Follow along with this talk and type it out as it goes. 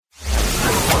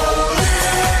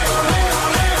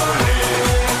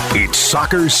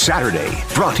Soccer Saturday,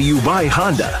 brought to you by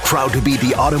Honda, proud to be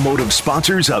the automotive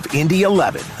sponsors of Indy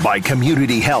 11, by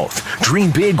Community Health,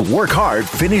 dream big, work hard,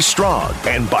 finish strong,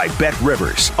 and by Bet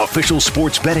Rivers, official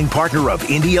sports betting partner of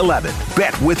Indy 11.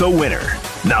 Bet with a winner.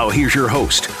 Now here's your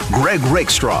host, Greg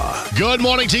Rakestraw. Good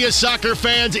morning to you, soccer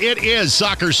fans. It is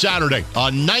Soccer Saturday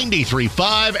on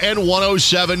 93.5 and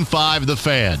 107.5 The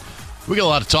Fan. We got a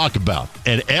lot to talk about,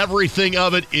 and everything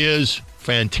of it is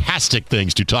fantastic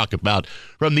things to talk about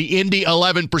from the Indy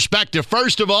 11 perspective.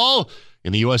 First of all,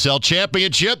 in the USL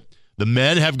Championship, the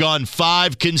men have gone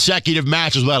 5 consecutive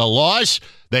matches without a loss.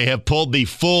 They have pulled the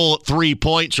full 3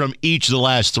 points from each of the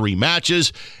last 3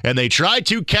 matches, and they tried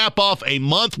to cap off a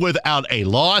month without a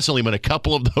loss. Only been a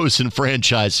couple of those in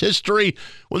franchise history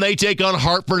when they take on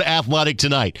Hartford Athletic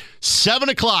tonight. 7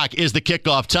 o'clock is the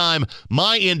kickoff time.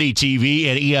 My Indy TV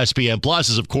and ESPN Plus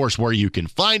is, of course, where you can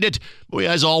find it.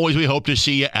 As always, we hope to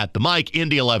see you at the mic,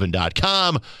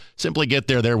 Indy11.com. Simply get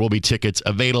there. There will be tickets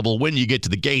available when you get to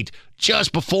the gate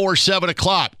just before 7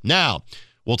 o'clock. Now,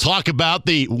 we'll talk about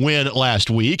the win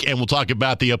last week, and we'll talk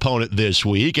about the opponent this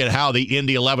week and how the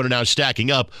Indy 11 are now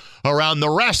stacking up around the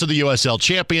rest of the USL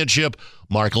Championship.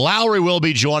 Mark Lowry will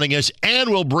be joining us, and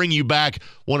we'll bring you back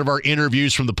one of our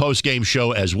interviews from the postgame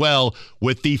show as well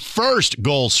with the first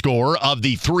goal scorer of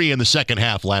the 3 in the second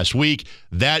half last week,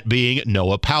 that being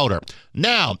Noah Powder.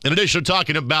 Now, in addition to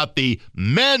talking about the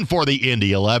men for the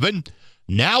Indy 11,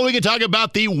 now we can talk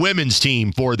about the women's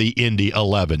team for the Indy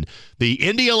 11. The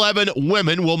Indy 11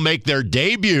 women will make their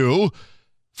debut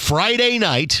Friday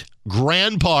night,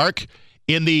 Grand Park,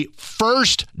 in the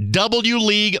first W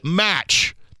League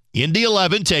match. Indy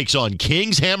 11 takes on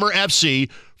Kings Hammer FC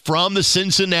from the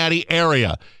Cincinnati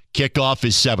area. Kickoff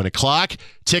is 7 o'clock.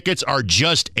 Tickets are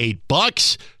just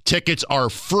 $8. Tickets are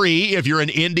free if you're an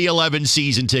Indy 11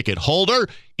 season ticket holder.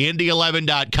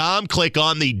 Indy11.com. Click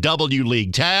on the W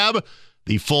League tab.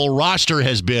 The full roster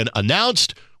has been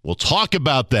announced. We'll talk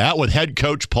about that with head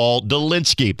coach Paul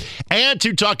Delinsky. And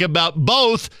to talk about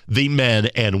both the men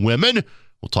and women,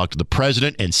 we'll talk to the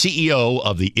president and CEO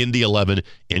of the Indy 11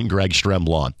 in Greg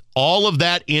Stremblon. All of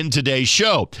that in today's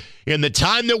show. In the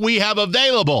time that we have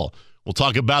available, we'll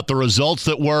talk about the results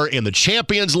that were in the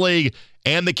Champions League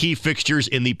and the key fixtures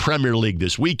in the Premier League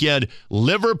this weekend.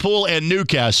 Liverpool and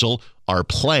Newcastle are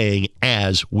playing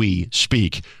as we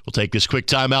speak. We'll take this quick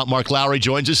timeout. Mark Lowry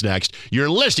joins us next. You're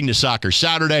listening to Soccer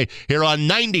Saturday here on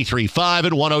 93.5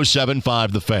 and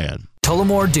 107.5 The Fan.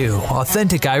 Tullamore Dew,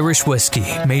 authentic Irish whiskey.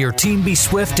 May your team be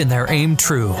swift and their aim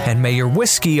true. And may your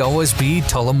whiskey always be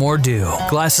Tullamore Dew.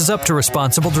 Glasses up to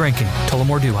responsible drinking.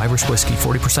 Tullamore Dew, Irish whiskey,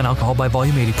 40% alcohol by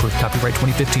volume, 80 proof. Copyright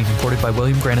 2015. Imported by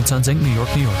William Grant & Sons, Inc., New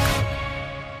York, New York.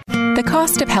 The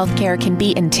cost of healthcare can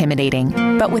be intimidating,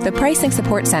 but with the Pricing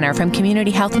Support Center from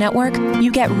Community Health Network,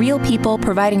 you get real people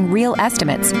providing real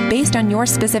estimates based on your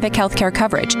specific healthcare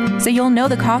coverage, so you'll know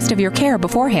the cost of your care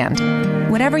beforehand.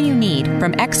 Whatever you need,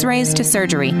 from x-rays to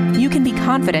surgery, you can be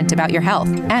confident about your health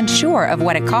and sure of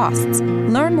what it costs.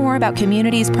 Learn more about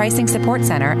Community's Pricing Support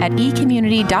Center at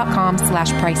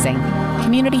ecommunity.com/pricing.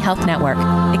 Community Health Network.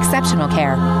 Exceptional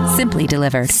care. Simply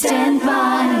delivered. Stand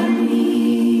by me.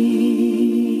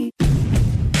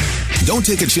 Don't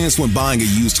take a chance when buying a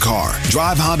used car.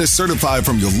 Drive Honda certified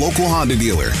from your local Honda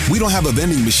dealer. We don't have a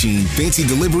vending machine, fancy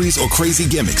deliveries, or crazy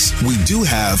gimmicks. We do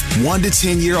have 1 to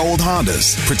 10-year-old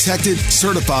Hondas. Protected,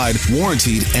 certified,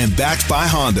 warranted, and backed by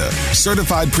Honda.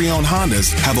 Certified pre-owned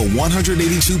Hondas have a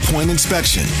 182-point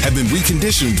inspection, have been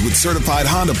reconditioned with certified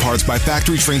Honda parts by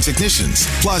factory-trained technicians.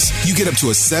 Plus, you get up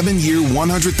to a 7-year,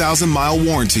 100,000-mile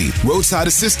warranty, roadside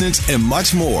assistance, and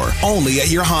much more. Only at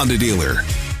your Honda dealer.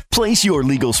 Place your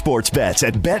legal sports bets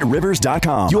at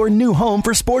BetRivers.com, your new home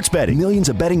for sports betting. Millions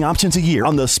of betting options a year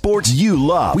on the sports you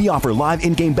love. We offer live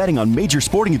in-game betting on major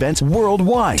sporting events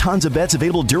worldwide. Tons of bets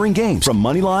available during games, from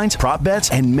money lines, prop bets,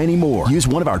 and many more. Use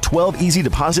one of our 12 easy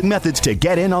deposit methods to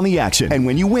get in on the action. And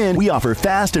when you win, we offer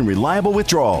fast and reliable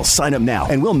withdrawals. Sign up now,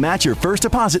 and we'll match your first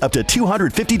deposit up to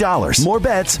 $250. More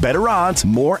bets, better odds,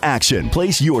 more action.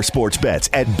 Place your sports bets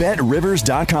at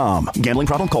BetRivers.com. Gambling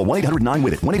problem? Call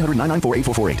 1-800-9-WITH-IT.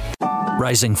 1-800-994-8448.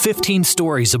 Rising 15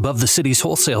 stories above the city's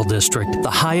wholesale district, the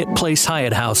Hyatt Place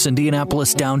Hyatt House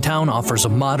Indianapolis downtown offers a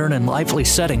modern and lively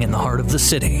setting in the heart of the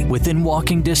city, within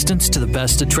walking distance to the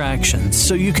best attractions,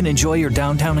 so you can enjoy your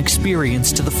downtown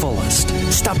experience to the fullest.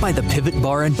 Stop by the Pivot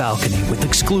Bar and Balcony with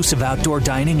exclusive outdoor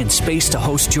dining and space to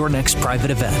host your next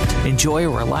private event. Enjoy a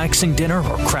relaxing dinner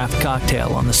or craft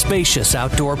cocktail on the spacious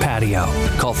outdoor patio.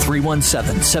 Call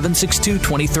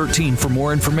 317-762-2013 for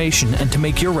more information and to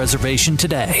make your reservation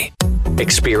today.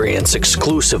 Experience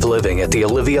exclusive living at the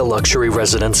Olivia Luxury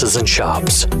Residences and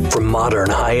Shops. From modern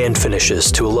high-end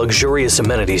finishes to a luxurious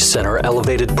amenities center,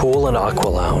 elevated pool, and aqua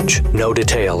lounge, no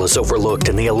detail is overlooked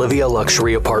in the Olivia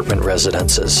Luxury Apartment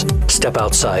Residences. Step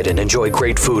outside and enjoy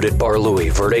great food at Bar Louie,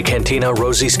 Verde Cantina,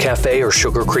 Rosie's Cafe, or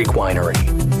Sugar Creek Winery.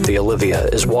 The Olivia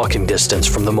is walking distance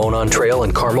from the Monon Trail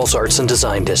and Carmel's Arts and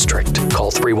Design District.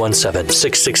 Call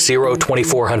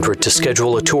 317-660-2400 to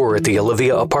schedule a tour at the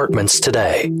Olivia Apartments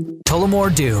today.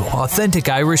 Tullamore Dew, authentic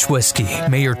Irish whiskey.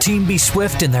 May your team be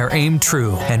swift and their aim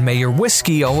true. And may your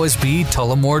whiskey always be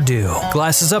Tullamore Dew.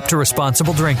 Glasses up to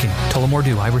responsible drinking. Tullamore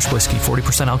Dew, Irish whiskey,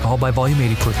 40% alcohol by volume,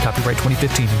 80 proof. Copyright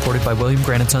 2015. Imported by William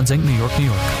Grant & Sons, Inc., New York, New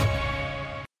York.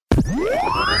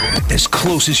 As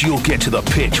close as you'll get to the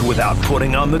pitch without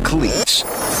putting on the cleats.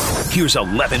 Here's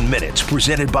 11 Minutes,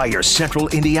 presented by your Central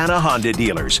Indiana Honda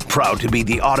dealers. Proud to be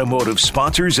the automotive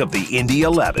sponsors of the Indy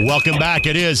 11. Welcome back.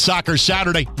 It is Soccer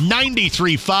Saturday,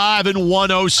 93.5 and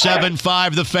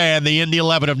 107.5 The Fan. The Indy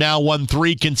 11 have now won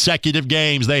 3 consecutive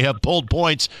games. They have pulled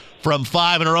points from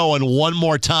 5 in a row, and one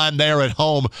more time there at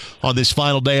home on this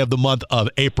final day of the month of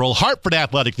April. Hartford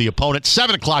Athletic, the opponent,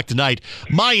 7 o'clock tonight.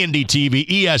 My Indy TV,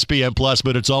 ESPN Plus,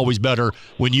 but it's always better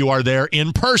when you are there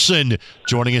in person.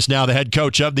 Joining us now, the head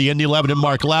coach of the Indy 11,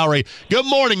 Mark Lowry. Good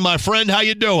morning, my friend. How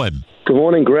you doing? Good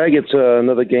morning, Greg. It's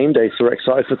another game day, so we're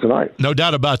excited for tonight. No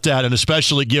doubt about that, and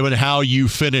especially given how you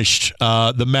finished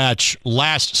the match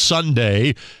last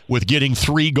Sunday with getting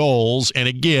 3 goals. And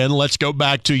again, let's go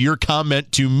back to your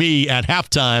comment to me at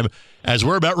halftime as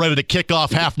we're about ready to kick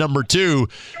off half number 2.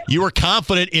 You were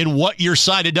confident in what your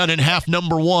side had done in half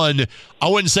number 1. I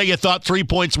wouldn't say you thought 3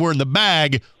 points were in the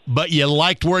bag, but you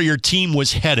liked where your team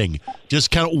was heading. Just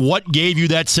kind of what gave you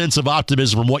that sense of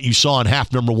optimism from what you saw in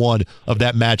half number 1 of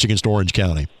that match against Orange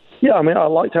County? Yeah, I mean, I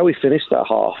liked how we finished that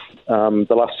half.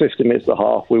 The last 50 minutes of the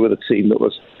half, we were the team that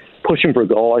was pushing for a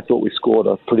goal. I thought we scored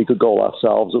a pretty good goal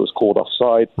ourselves. It was called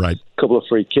offside. Right. A couple of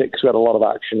free kicks. We had a lot of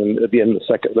action at the end of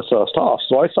the first half.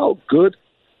 So I felt good.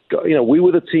 You know, we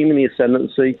were the team in the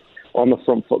ascendancy on the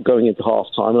front foot going into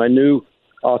halftime, and I knew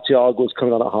Arteaga was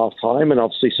coming on at halftime, and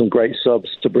obviously some great subs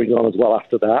to bring on as well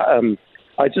after that.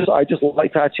 I just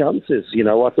liked our chances. You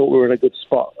know, I thought we were in a good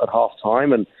spot at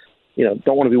halftime, and you know,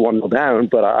 don't want to be 1-0 down,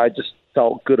 but I just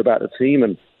felt good about the team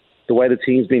and the way the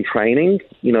team's been training.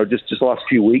 You know, just the last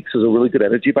few weeks, there's a really good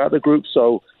energy about the group.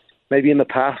 So maybe in the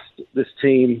past, this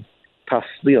team, last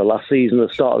season, the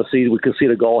start of the season, we could see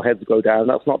the goal heads go down.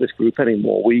 That's not this group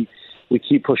anymore. We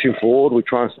keep pushing forward. We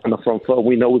try and stand on the front foot, and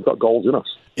we know we've got goals in us.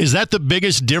 Is that the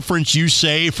biggest difference you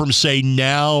say from, say,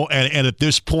 now and at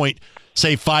this point,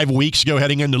 say 5 weeks ago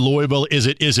heading into Louisville? Is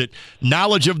it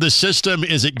knowledge of the system?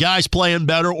 Is it guys playing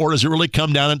better? Or does it really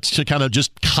come down to kind of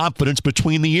just confidence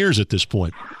between the ears at this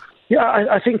point? Yeah,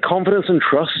 I think confidence and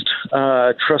trust.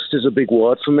 Trust is a big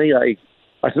word for me. I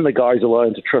think the guys are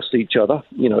learning to trust each other.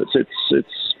 You know, it's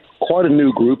quite a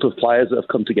new group of players that have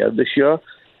come together this year,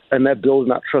 and they're building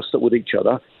that trust up with each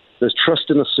other. There's trust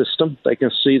in the system. They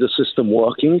can see the system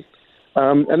working.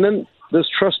 And then there's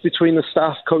trust between the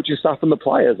staff, coaching staff, and the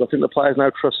players. I think the players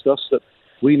now trust us that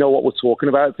we know what we're talking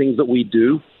about, things that we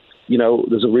do. You know,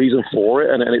 there's a reason for it,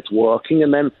 and it's working.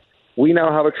 And then we now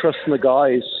have a trust in the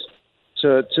guys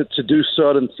to do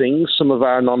certain things, some of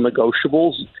our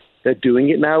non-negotiables. They're doing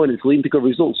it now, and it's leading to good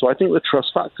results. So I think the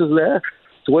trust factor's there.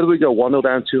 So whether we go 1-0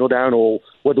 down, 2-0 down, or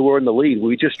whether we're in the lead,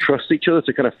 we just trust each other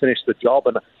to kind of finish the job.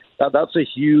 And that's a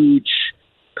huge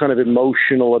kind of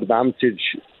emotional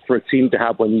advantage for a team to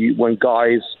have when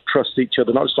guys trust each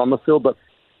other, not just on the field, but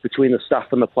between the staff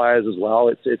and the players as well.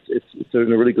 It's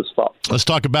in a really good spot. Let's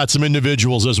talk about some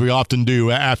individuals, as we often do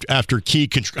after key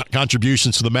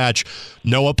contributions to the match.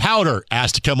 Noah Powder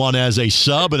asked to come on as a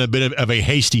sub in a bit of a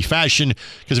hasty fashion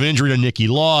because of injury to Nicky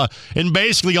Law, and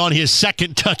basically on his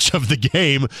second touch of the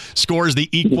game scores the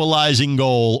equalizing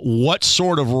goal. What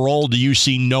sort of role do you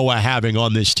see Noah having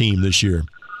on this team this year?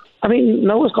 I mean,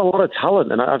 Noah's got a lot of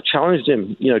talent, and I've challenged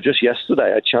him, just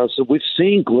yesterday. I challenged him. We've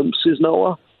seen glimpses,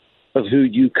 Noah, of who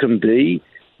you can be.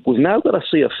 We've now got to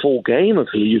see a full game of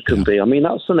who you can be. I mean,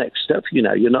 that's the next step.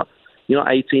 You're not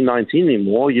 18, 19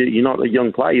 anymore. You're not a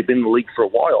young player. You've been in the league for a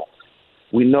while.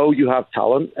 We know you have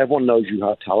talent. Everyone knows you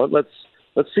have talent.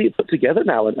 Let's see it put together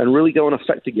now and really go and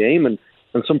affect the game and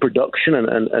some production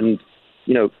and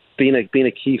being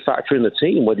a key factor in the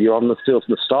team, whether you're on the field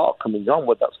from the start, coming on,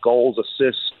 whether that's goals,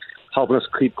 assists, helping us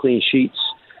keep clean sheets.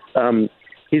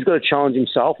 He's got to challenge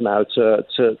himself now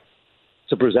to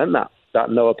present that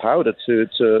Noah Powder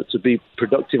to be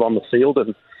productive on the field,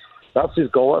 and that's his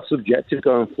goal. That's objective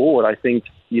going forward. I think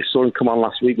you saw him come on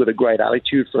last week with a great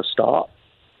attitude for a start.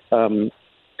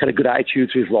 Had a good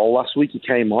attitude to his role last week. He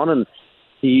came on and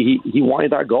he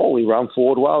wanted that goal. He ran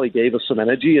forward well. He gave us some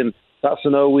energy, and that's a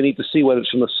no we need to see, whether it's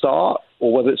from the start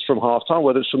or whether it's from halftime,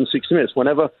 whether it's from the 60 minutes.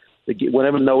 Whenever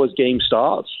Noah's game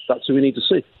starts, that's who we need to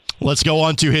see. Let's go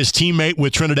on to his teammate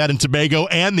with Trinidad and Tobago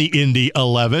and the Indy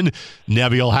 11,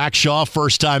 Neville Hackshaw,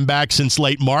 first time back since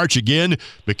late March, again,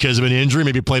 because of an injury,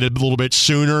 maybe played a little bit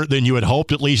sooner than you had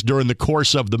hoped, at least during the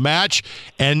course of the match,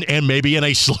 and maybe in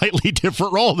a slightly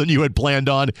different role than you had planned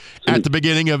on at the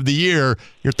beginning of the year.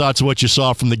 Your thoughts on what you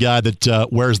saw from the guy that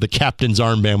wears the captain's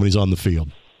armband when he's on the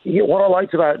field? Yeah, what I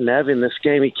liked about Nev in this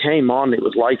game, he came on, it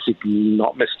was like he'd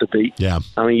not missed a beat. Yeah.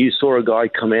 I mean, you saw a guy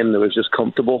come in that was just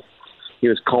comfortable. He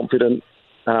was confident.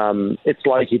 It's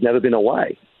like he'd never been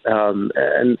away.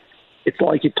 And it's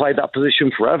like he played that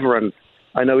position forever. And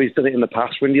I know he's done it in the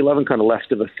past for Indy 11, kind of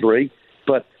left of a 3.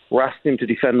 But we're asking him to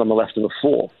defend on the left of a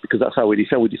 4 because that's how we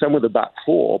defend. We defend with a back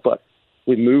 4, but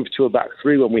we move to a back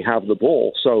 3 when we have the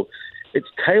ball. So it's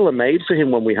tailor-made for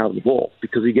him when we have the ball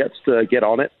because he gets to get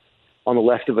on it on the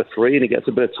left of a 3 and he gets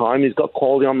a bit of time. He's got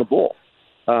quality on the ball.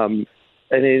 And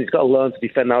he's got to learn to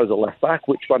defend now as a left back,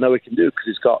 which I know he can do because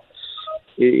he's got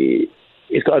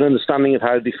an understanding of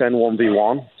how to defend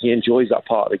 1v1. He enjoys that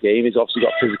part of the game. He's obviously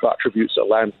got physical attributes that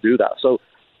allow him to do that. So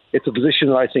it's a position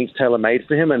that I think is tailor-made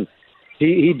for him. And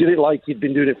he did it like he'd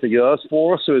been doing it for years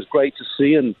for us. So it's great to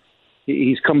see. And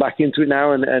he's come back into it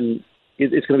now. And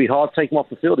it's going to be hard to take him off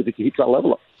the field if he keeps that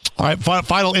level up. All right,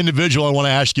 final individual I want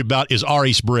to ask you about is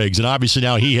Aris Briggs. And obviously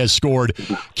now he has scored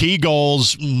key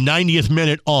goals 90th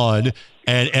minute on.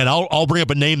 And I'll bring up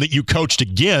a name that you coached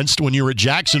against when you were at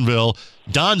Jacksonville.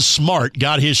 Don Smart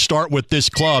got his start with this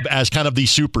club as kind of the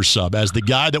super sub, as the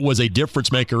guy that was a difference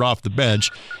maker off the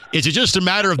bench. Is it just a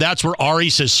matter of that's where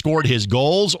Aris has scored his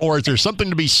goals, or is there something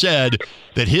to be said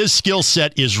that his skill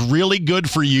set is really good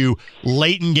for you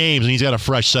late in games and he's got a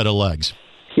fresh set of legs?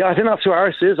 Yeah, I think that's who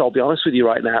Aris is, I'll be honest with you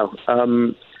right now.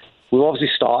 We've obviously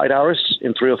started Aris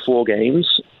in 3 or 4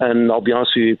 games, and I'll be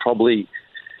honest with you, probably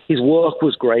his work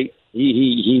was great.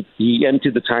 He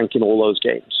emptied the tank in all those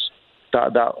games.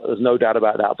 There's no doubt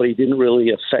about that. But he didn't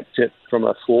really affect it from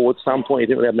a forward standpoint. He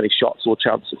didn't really have many shots or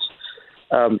chances.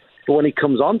 But when he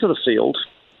comes onto the field,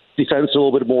 defense is a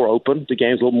little bit more open. The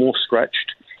game's a little more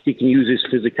stretched. He can use his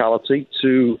physicality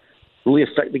to really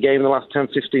affect the game in the last 10,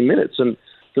 15 minutes. And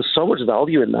there's so much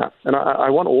value in that. And I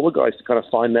want all the guys to kind of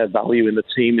find their value in the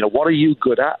team. What are you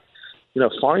good at?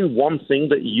 Find one thing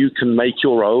that you can make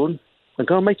your own. And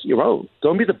go and make it your own. Go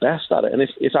and be the best at it. And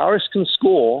if Aris can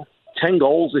score 10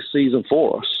 goals this season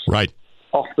for us, right,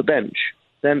 off the bench,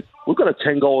 then we've got a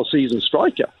 10-goal-a-season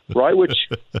striker, right? Which,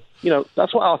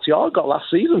 that's what RTR got last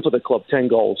season for the club, 10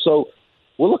 goals. So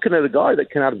we're looking at a guy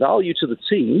that can add value to the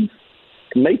team,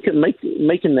 make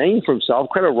a name for himself,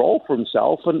 create a role for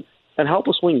himself, and help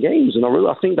us win games. And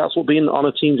I think that's what being on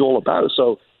a team's all about.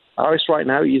 So Aris right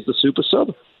now, he's the super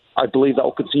sub. I believe that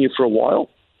will continue for a while.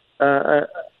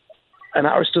 And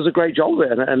Aris does a great job of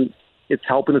it, and it's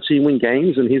helping the team win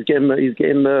games, and he's getting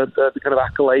the kind of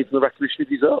accolades and the recognition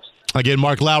he deserves. Again,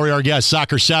 Mark Lowry, our guest,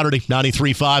 Soccer Saturday,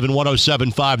 93.5 and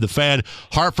 107.5 The Fan.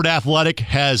 Hartford Athletic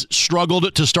has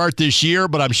struggled to start this year,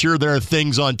 but I'm sure there are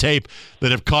things on tape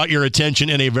that have caught your attention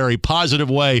in a very positive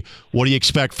way. What do you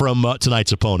expect from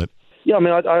tonight's opponent? Yeah, I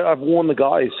mean, I've warned the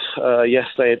guys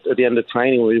yesterday at the end of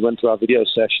training when we went to our video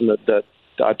session that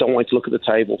I don't want to look at the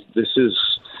table.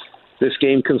 This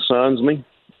game concerns me.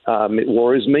 It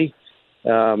worries me.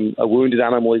 A wounded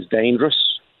animal is dangerous.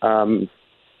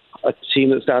 A team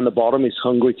that's down the bottom is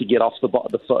hungry to get off the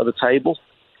foot of the table.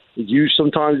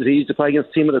 Sometimes it's easy to play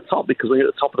against a team at the top because when you're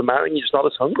at the top of the mountain, you're just not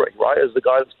as hungry, right, as the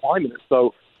guy that's climbing it.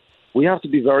 So we have to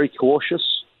be very cautious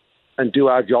and do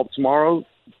our job tomorrow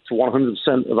to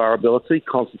 100% of our ability,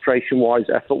 concentration-wise,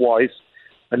 effort-wise,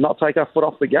 and not take our foot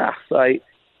off the gas.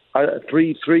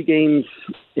 Three games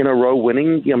in a row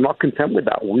winning, I'm not content with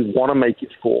that. We want to make it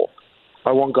 4.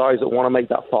 I want guys that want to make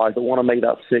that 5, that want to make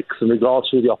that 6, and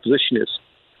regardless of who the opposition is.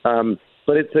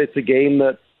 But it's a game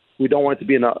that we don't want it to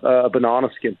be a banana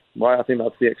skin, right? I think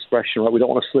that's the expression, right? We don't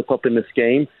want to slip up in this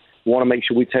game. We want to make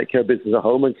sure we take care of business at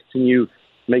home and continue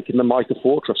making the mighty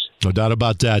fortress. No doubt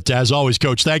about that. As always,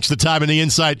 Coach, thanks for the time and the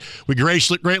insight. We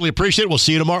greatly appreciate it. We'll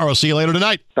see you tomorrow. I'll see you later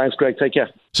tonight. Thanks, Greg. Take care.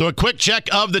 So a quick check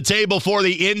of the table for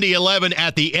the Indy 11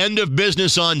 at the end of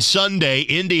business on Sunday.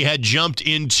 Indy had jumped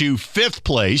into 5th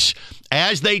place.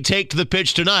 As they take to the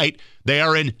pitch tonight, they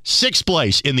are in 6th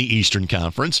place in the Eastern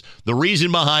Conference. The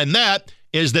reason behind that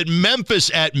is that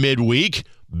Memphis at midweek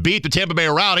beat the Tampa Bay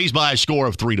Rowdies by a score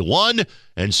of 3-1.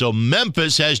 And so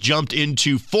Memphis has jumped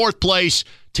into 4th place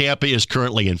Tampa is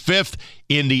currently in 5th.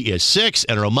 Indy is 6th.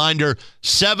 And a reminder,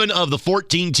 7 of the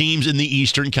 14 teams in the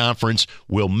Eastern Conference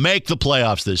will make the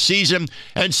playoffs this season.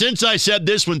 And since I said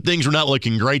this when things were not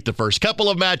looking great the first couple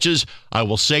of matches, I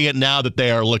will say it now that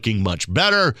they are looking much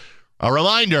better. A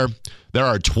reminder, there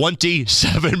are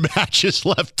 27 matches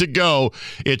left to go.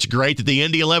 It's great that the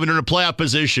Indy 11 are in a playoff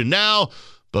position now,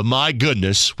 but my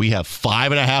goodness, we have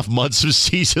 5.5 months of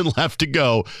season left to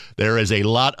go. There is a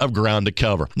lot of ground to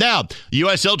cover. Now,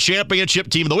 USL Championship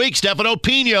Team of the Week, Stefano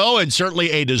Pino, and certainly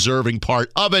a deserving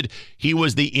part of it. He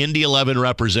was the Indy 11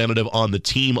 representative on the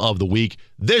Team of the Week.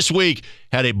 This week,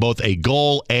 had both a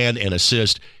goal and an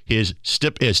assist. His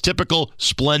typical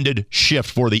splendid shift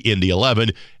for the Indy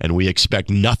 11, and we expect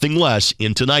nothing less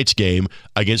in tonight's game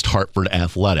against Hartford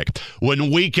Athletic.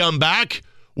 When we come back,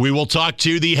 we will talk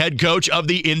to the head coach of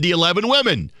the Indy 11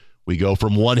 women. We go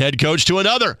from one head coach to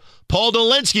another. Paul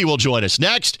Dolinski will join us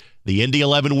next. The Indy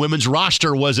 11 women's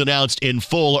roster was announced in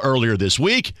full earlier this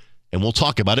week, and we'll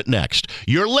talk about it next.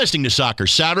 You're listening to Soccer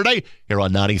Saturday here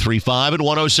on 93.5 and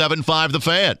 107.5 The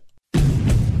Fan.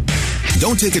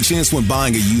 Don't take a chance when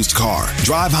buying a used car.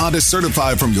 Drive Honda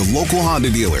certified from your local Honda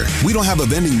dealer. We don't have a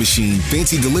vending machine,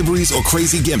 fancy deliveries, or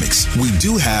crazy gimmicks. We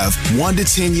do have 1 to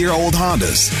 10-year-old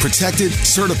Hondas. Protected,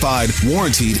 certified,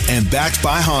 warranted, and backed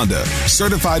by Honda.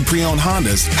 Certified pre-owned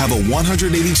Hondas have a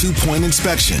 182-point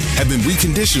inspection, have been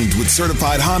reconditioned with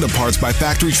certified Honda parts by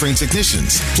factory-trained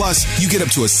technicians. Plus, you get up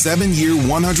to a 7-year,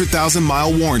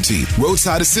 100,000-mile warranty,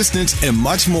 roadside assistance, and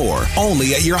much more.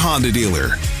 Only at your Honda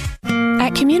dealer.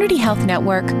 At Community Health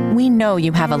Network, we know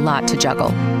you have a lot to juggle.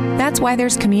 That's why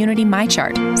there's Community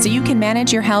MyChart, so you can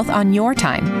manage your health on your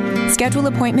time. Schedule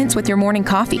appointments with your morning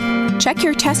coffee. Check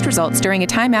your test results during a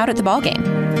timeout at the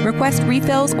ballgame. Request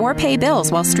refills or pay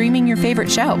bills while streaming your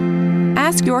favorite show.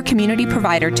 Ask your community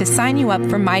provider to sign you up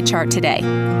for MyChart today.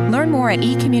 Learn more at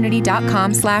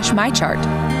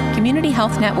ecommunity.com/MyChart. Community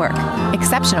Health Network.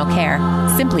 Exceptional care,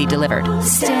 simply delivered.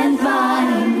 Stand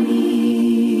by me.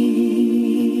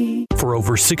 For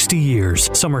over 60 years,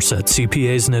 Somerset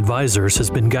CPAs and Advisors has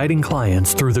been guiding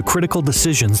clients through the critical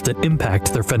decisions that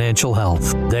impact their financial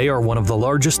health. They are one of the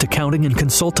largest accounting and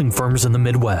consulting firms in the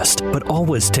Midwest, but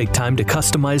always take time to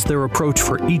customize their approach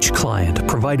for each client,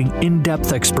 providing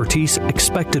in-depth expertise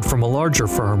expected from a larger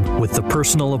firm with the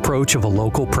personal approach of a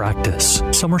local practice.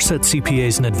 Somerset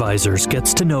CPAs and Advisors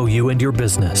gets to know you and your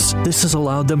business. This has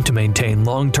allowed them to maintain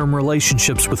long-term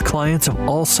relationships with clients of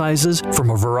all sizes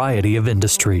from a variety of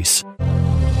industries.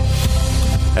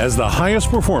 As the highest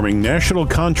performing national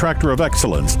contractor of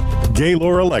excellence,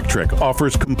 Gaylor Electric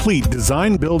offers complete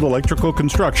design-build electrical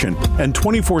construction and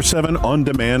 24/7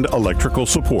 on-demand electrical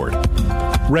support.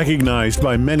 Recognized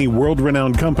by many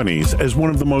world-renowned companies as one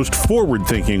of the most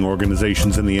forward-thinking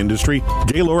organizations in the industry,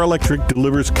 Gaylor Electric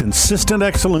delivers consistent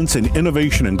excellence in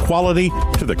innovation and quality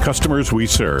to the customers we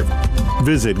serve.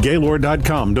 Visit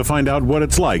Gaylor.com to find out what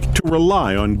it's like to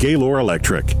rely on Gaylor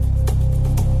Electric.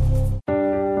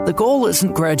 The goal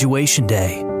isn't graduation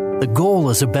day. The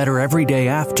goal is a better every day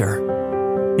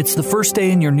after. It's the first day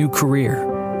in your new career,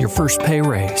 your first pay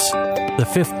raise, the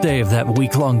 5th day of that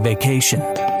week-long vacation.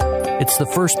 It's the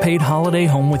first paid holiday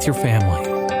home with your family,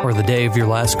 or the day of your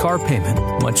last car payment,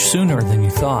 much sooner than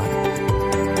you thought.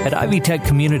 At Ivy Tech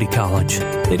Community College,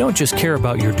 they don't just care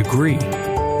about your degree,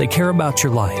 they care about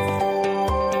your life.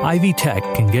 Ivy Tech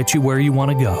can get you where you want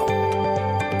to go.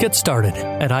 Get started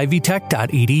at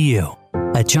ivytech.edu.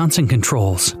 At Johnson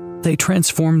Controls, they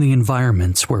transform the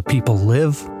environments where people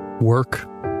live, work,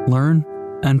 learn,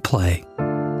 and play.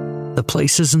 The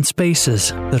places and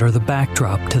spaces that are the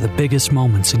backdrop to the biggest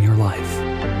moments in your life.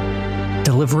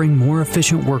 Delivering more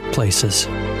efficient workplaces,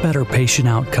 better patient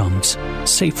outcomes,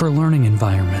 safer learning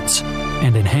environments,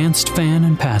 and enhanced fan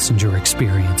and passenger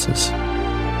experiences.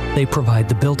 They provide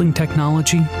the building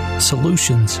technology,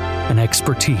 solutions, and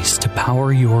expertise to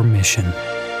power your mission.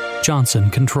 Johnson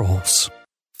Controls.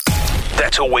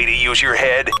 That's a way to use your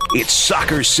head. It's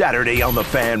Soccer Saturday on The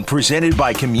Fan, presented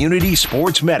by Community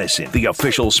Sports Medicine, the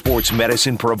official sports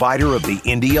medicine provider of the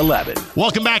Indy 11.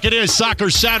 Welcome back. It is Soccer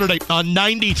Saturday on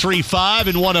 93.5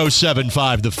 and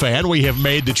 107.5 The Fan. We have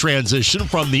made the transition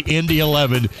from the Indy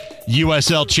 11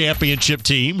 USL Championship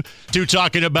team to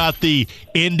talking about the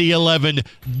Indy 11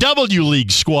 W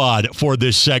League squad for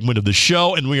this segment of the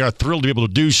show, and we are thrilled to be able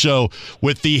to do so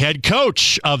with the head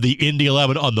coach of the Indy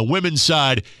 11 on the women's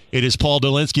side. It is Paul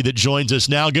Dolinski that joins us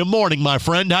now. Good morning, my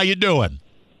friend. How you doing?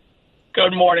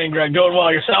 Good morning, Greg. Doing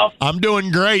well yourself? I'm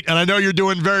doing great, and I know you're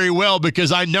doing very well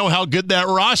because I know how good that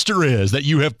roster is that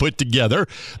you have put together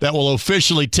that will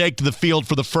officially take to the field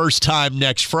for the first time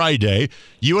next Friday.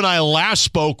 You and I last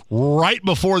spoke right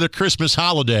before the Christmas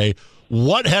holiday.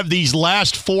 What have these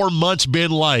last 4 months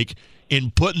been like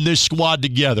in putting this squad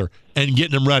together and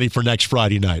getting them ready for next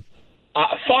Friday night?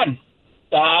 Fun.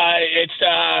 It's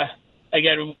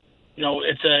again,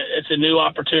 it's a new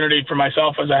opportunity for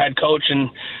myself as a head coach, and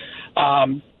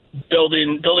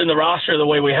building the roster the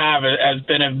way we have has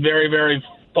been a very, very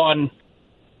fun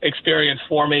experience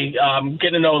for me.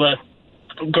 Getting to know the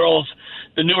girls,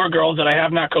 the newer girls that I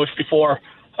have not coached before,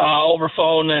 over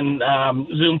phone and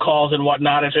Zoom calls and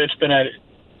whatnot. It's been a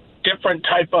different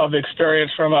type of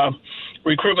experience from a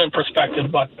recruitment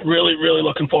perspective, but really, really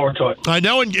looking forward to it. I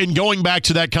know in going back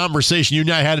to that conversation you and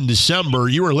I had in December,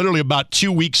 you were literally about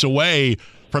 2 weeks away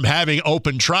from having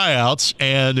open tryouts,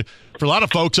 and for a lot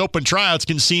of folks, open tryouts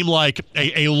can seem like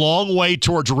a long way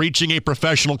towards reaching a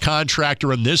professional contract,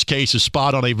 or in this case, a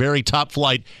spot on a very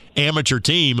top-flight amateur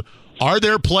team. Are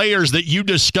there players that you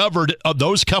discovered of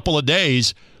those couple of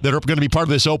days that are going to be part of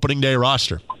this opening day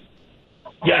roster?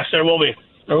 Yes, there will be.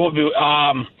 There will be.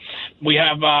 We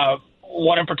have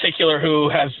one in particular who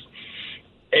has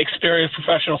experienced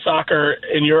professional soccer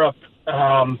in Europe,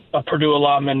 a Purdue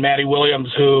alum, and Maddie Williams,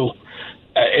 who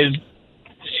is,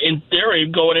 in theory,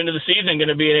 going into the season, going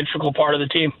to be an integral part of the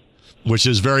team. Which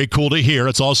is very cool to hear.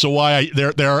 It's also why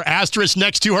there are asterisks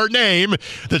next to her name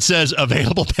that says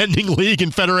available pending league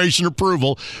and federation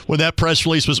approval when that press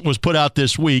release was put out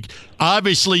this week.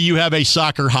 Obviously, you have a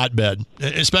soccer hotbed,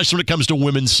 especially when it comes to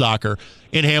women's soccer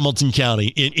in Hamilton County,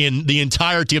 in the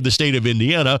entirety of the state of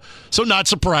Indiana. So not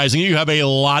surprising, you have a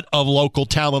lot of local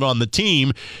talent on the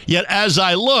team. Yet as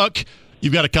I look,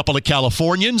 you've got a couple of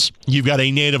Californians. You've got a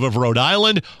native of Rhode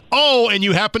Island. Oh, and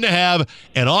you happen to have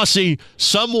an Aussie,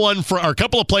 a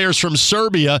couple of players from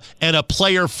Serbia, and a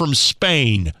player from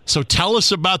Spain. So tell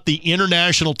us about the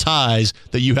international ties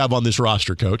that you have on this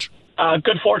roster, Coach.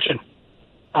 Good fortune.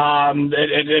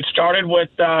 It started with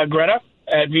Greta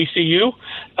at VCU,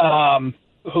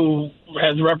 who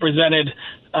has represented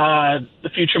the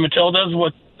future Matildas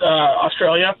with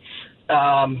Australia.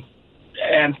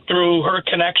 And through her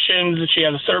connections, she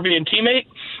has a Serbian teammate,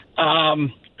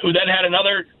 who then had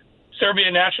another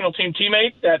Serbian national team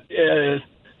teammate that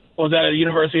was at a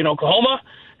university in Oklahoma.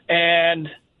 And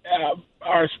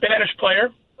our Spanish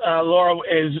player, Laura,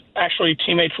 is actually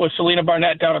teammates with Selena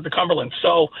Barnett down at the Cumberland.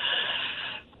 So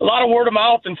a lot of word of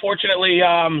mouth, and fortunately,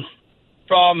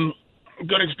 from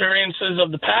good experiences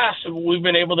of the past, we've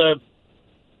been able to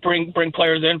bring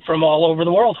players in from all over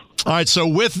the world. All right, so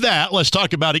with that, let's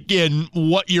talk about, again,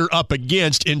 what you're up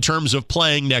against in terms of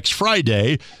playing next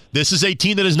Friday. This is a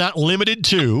team that is not limited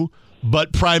to,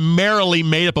 but primarily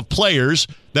made up of players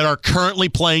that are currently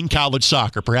playing college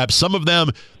soccer. Perhaps some of them,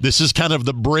 this is kind of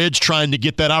the bridge trying to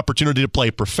get that opportunity to play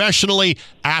professionally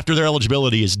after their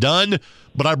eligibility is done.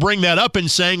 But I bring that up in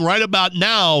saying right about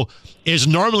now is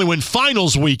normally when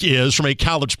finals week is from a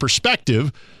college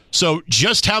perspective. So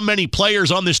just how many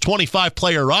players on this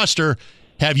 25-player roster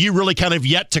have you really kind of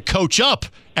yet to coach up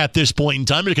at this point in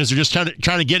time, because they're just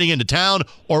trying to getting into town,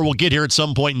 or will get here at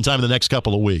some point in time in the next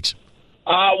couple of weeks?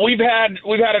 We've had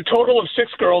a total of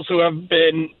 6 girls who have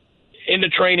been into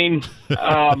training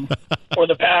for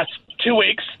the past 2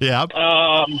 weeks. Yeah.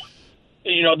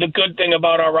 The good thing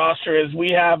about our roster is we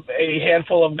have a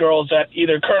handful of girls that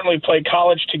either currently play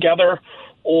college together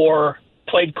or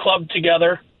played club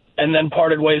together and then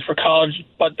parted ways for college,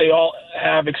 but they all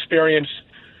have experience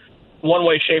one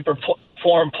way, shape, or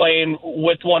form playing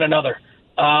with one another.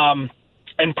 And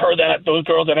per that, those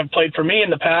girls that have played for me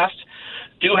in the past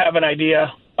do have an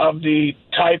idea of the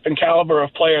type and caliber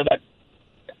of player that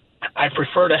I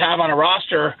prefer to have on a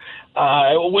roster.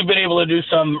 We've been able to do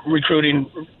some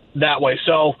recruiting that way.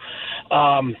 So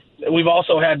we've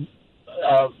also had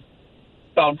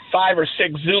about 5 or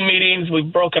 6 Zoom meetings.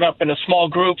 We've broken up into small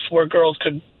groups where girls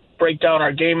could break down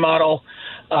our game model.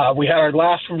 We had our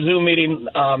last Zoom meeting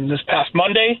this past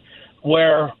Monday,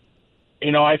 where,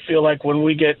 I feel like when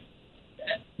we get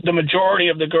the majority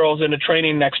of the girls into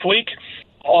training next week,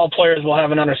 all players will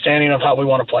have an understanding of how we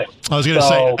want to play. I was going to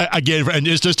say, again, and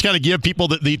just to kind of give people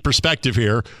the perspective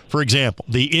here, for example,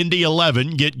 the Indy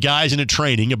 11 get guys into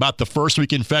training about the first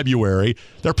week in February.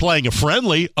 They're playing a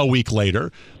friendly a week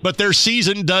later, but their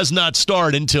season does not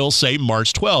start until, say,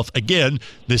 March 12th. Again,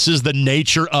 this is the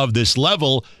nature of this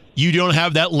level. You don't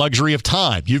have that luxury of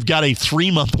time. You've got a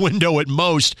 3-month window at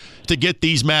most to get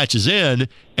these matches in.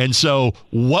 And so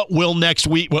what will next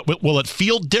week, will it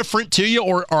feel different to you,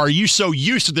 or are you so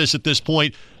used to this at this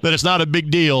point that it's not a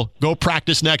big deal? Go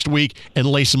practice next week and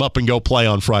lace them up and go play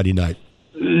on Friday night.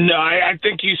 No, I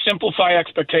think you simplify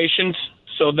expectations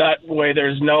so that way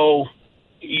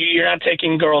you're not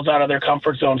taking girls out of their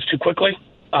comfort zones too quickly.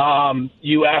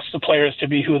 you ask the players to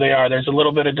be who they are. There's a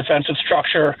little bit of defensive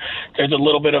structure. There's a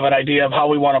little bit of an idea of how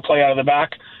we want to play out of the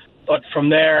back. But from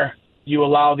there, you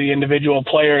allow the individual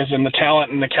players and the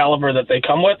talent and the caliber that they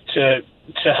come with to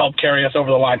help carry us over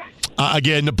the line.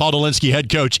 Again, Paul Dolinski, head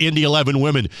coach, Indy 11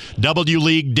 Women W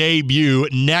League debut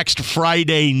next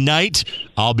Friday night.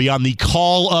 I'll be on the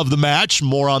call of the match.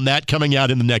 More on that coming out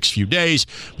in the next few days.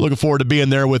 Looking forward to being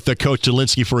there with Coach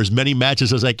Dolinski for as many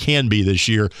matches as I can be this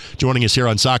year. Joining us here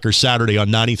on Soccer Saturday on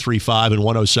 93.5 and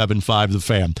 107.5 The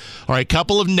Fan. All right,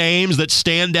 couple of names that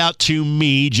stand out to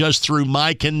me just through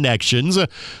my connections.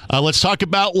 Let's talk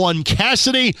about one,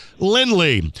 Cassidy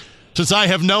Lindley. Since I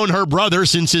have known her brother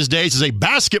since his days as a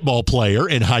basketball player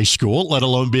in high school, let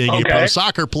alone being a pro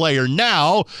soccer player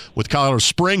now, with Colorado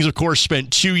Springs, of course,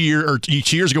 spent 2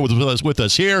 years ago with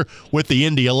us here with the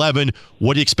Indy 11.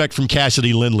 What do you expect from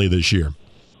Cassidy Lindley this year?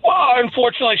 Well,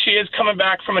 unfortunately, she is coming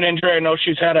back from an injury. I know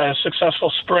she's had a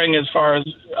successful spring as far as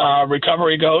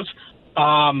recovery goes.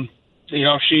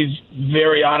 She's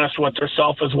very honest with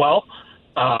herself as well.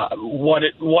 What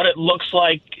it looks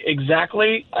like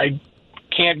exactly, I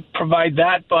can't provide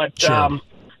that, but sure.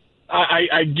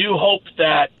 I do hope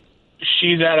that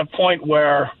she's at a point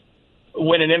where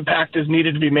when an impact is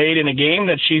needed to be made in a game,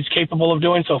 that she's capable of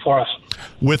doing so for us.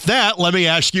 With that, let me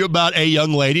ask you about a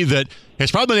young lady that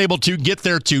has probably been able to get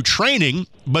there to training,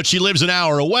 but she lives an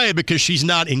hour away because she's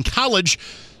not in college.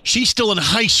 She's still in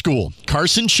high school.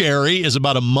 Carson Cherry is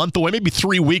about a month away, maybe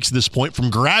 3 weeks at this point, from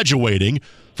graduating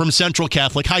from Central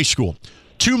Catholic High School.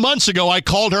 2 months ago, I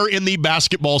called her in the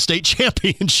basketball state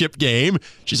championship game.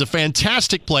 She's a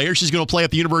fantastic player. She's going to play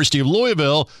at the University of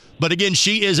Louisville. But again,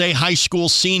 she is a high school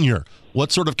senior.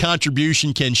 What sort of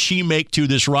contribution can she make to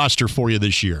this roster for you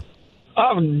this year?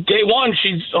 Day one,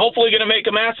 she's hopefully going to make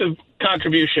a massive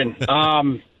contribution.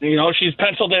 She's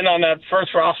penciled in on that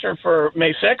first roster for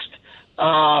May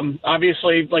 6th.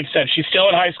 Obviously, like I said, she's still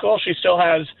in high school. She still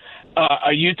has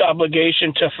a youth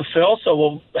obligation to fulfill, so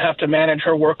we'll have to manage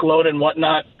her workload and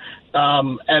whatnot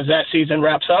as that season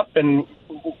wraps up, and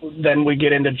then we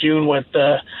get into June with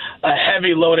a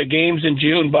heavy load of games in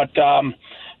June. But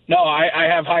I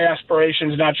have high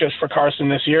aspirations, not just for Carson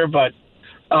this year, but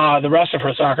the rest of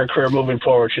her soccer career moving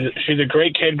forward. She's a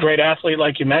great kid, great athlete,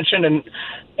 like you mentioned,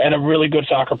 and a really good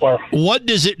soccer player. What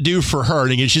does it do for her?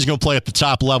 And again, she's going to play at the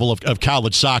top level of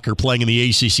college soccer, playing in the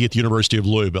ACC at the University of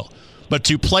Louisville. But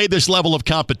to play this level of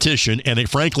competition, and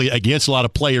frankly, against a lot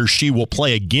of players she will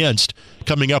play against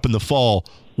coming up in the fall,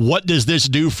 what does this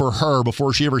do for her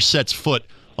before she ever sets foot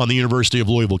on the University of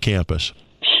Louisville campus?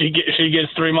 She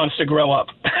gets 3 months to grow up.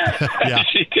 Yeah.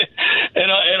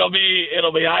 It'll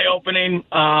be eye-opening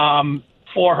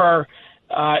for her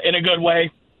in a good way,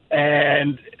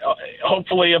 and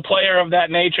hopefully a player of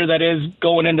that nature that is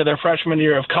going into their freshman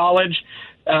year of college,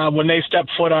 when they step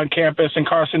foot on campus, in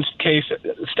Carson's case,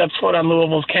 steps foot on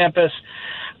Louisville's campus,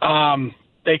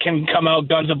 they can come out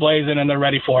guns a-blazing and they're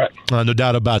ready for it. No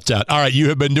doubt about that. All right, you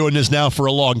have been doing this now for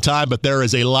a long time, but there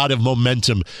is a lot of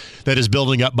momentum that is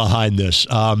building up behind this.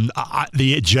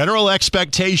 The general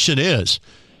expectation is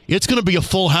it's going to be a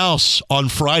full house on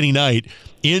Friday night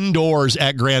indoors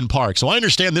at Grand Park. So I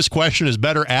understand this question is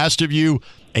better asked of you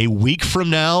a week from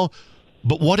now,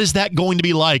 but what is that going to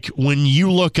be like when you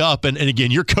look up, and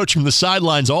again, you're coaching the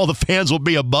sidelines, all the fans will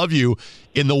be above you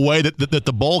in the way that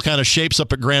the bowl kind of shapes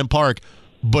up at Grand Park.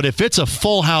 But if it's a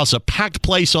full house, a packed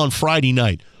place on Friday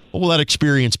night, what will that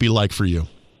experience be like for you?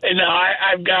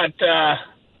 I've got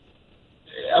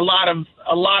a lot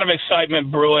of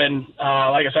excitement brewing.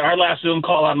 Like I said, our last Zoom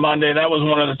call on Monday, that was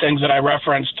one of the things that I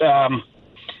referenced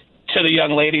to the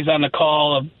young ladies on the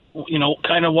call of,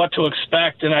 kind of what to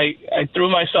expect. And I threw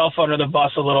myself under the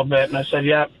bus a little bit, and I said,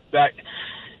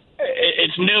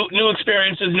 it's new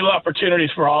experiences, new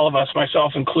opportunities for all of us,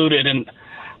 myself included. And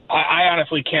I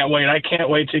honestly can't wait. I can't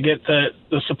wait to get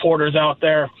the supporters out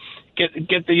there,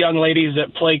 get the young ladies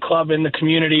that play club in the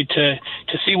community to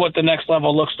see what the next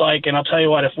level looks like. And I'll tell you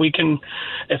what, if we can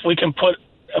put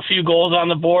a few goals on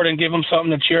the board and give them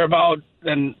something to cheer about,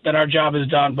 then our job is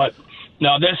done. But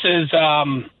no, this is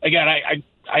again,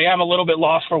 I am a little bit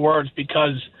lost for words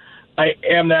because I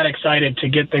am that excited to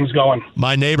get things going.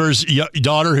 My neighbor's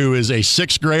daughter, who is a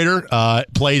sixth grader,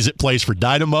 plays for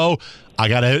Dynamo. I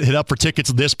got to hit up for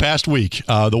tickets this past week.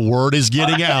 The word is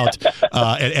getting out.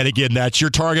 And again, that's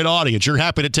your target audience. You're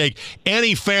happy to take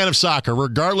any fan of soccer,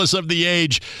 regardless of the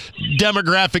age,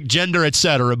 demographic, gender,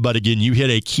 etc. But again, you hit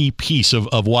a key piece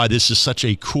of why this is such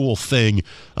a cool thing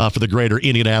for the greater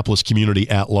Indianapolis community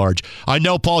at large. I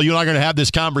know, Paul, you and I are going to have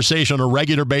this conversation on a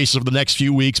regular basis over the next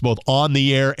few weeks, both on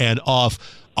the air and off.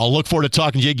 I'll look forward to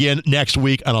talking to you again next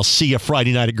week, and I'll see you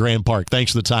Friday night at Grand Park.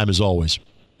 Thanks for the time, as always.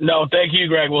 No, thank you,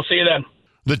 Greg. We'll see you then.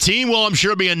 The team will, I'm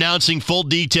sure, be announcing full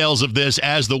details of this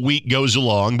as the week goes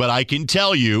along, but I can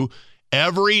tell you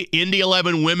every Indy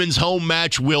 11 women's home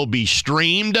match will be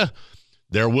streamed.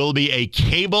 There will be a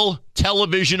cable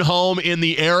television home in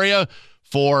the area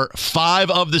for 5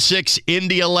 of the 6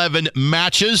 Indy 11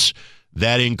 matches.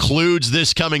 That includes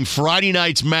this coming Friday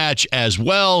night's match as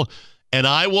well. And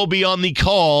I will be on the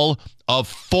call of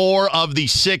 4 of the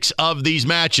 6 of these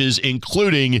matches,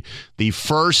 including the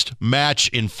first match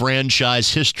in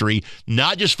franchise history,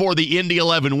 not just for the Indy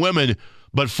 11 women,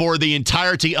 but for the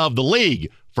entirety of the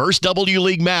league. First W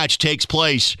League match takes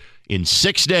place in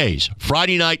 6 days.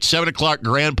 Friday night, 7 o'clock,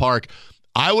 Grand Park.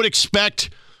 I would expect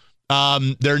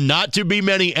there not to be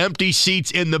many empty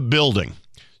seats in the building.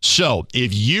 So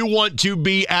if you want to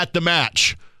be at the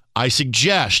match, I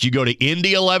suggest you go to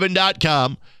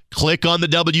Indy11.com, click on the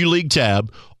W League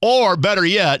tab, or better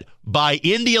yet, buy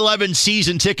Indy 11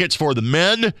 season tickets for the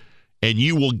men, and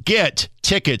you will get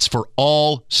tickets for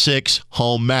all 6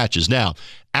 home matches. Now,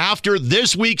 after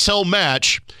this week's home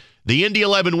match, the Indy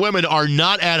 11 women are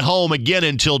not at home again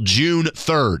until June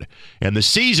 3rd. And the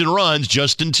season runs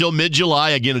just until mid-July.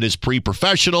 Again, it is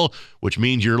pre-professional, which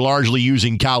means you're largely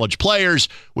using college players,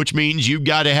 which means you've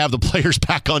got to have the players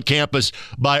back on campus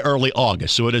by early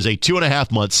August. So it is a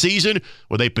 2.5-month season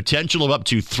with a potential of up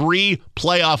to 3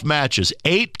 playoff matches.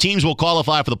 8 teams will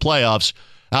qualify for the playoffs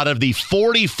out of the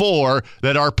 44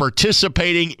 that are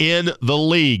participating in the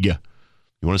league.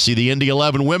 You want to see the Indy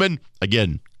 11 women?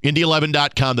 Again,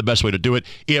 Indy11.com, the best way to do it.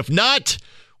 If not,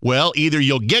 well, either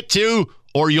you'll get to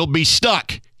or you'll be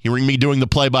stuck hearing me doing the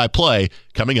play-by-play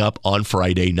coming up on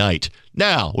Friday night.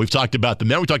 Now, we've talked about the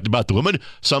men, we talked about the women,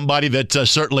 somebody that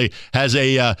certainly has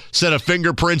a set of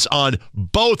fingerprints on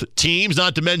both teams,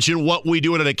 not to mention what we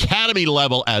do at an academy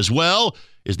level as well,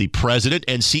 is the president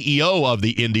and CEO of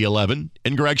the Indy 11,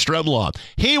 and Greg Stremlaw.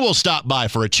 He will stop by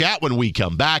for a chat when we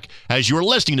come back as you're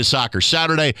listening to Soccer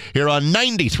Saturday here on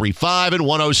 93.5 and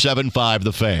 107.5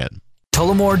 The Fan.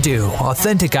 Tullamore Dew,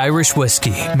 authentic Irish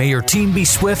whiskey. May your team be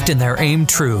swift and their aim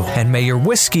true. And may your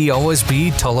whiskey always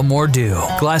be Tullamore Dew.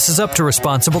 Glasses up to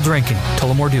responsible drinking.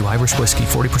 Tullamore Dew, Irish whiskey,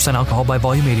 40% alcohol by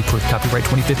volume, 80 proof. Copyright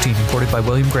 2015, imported by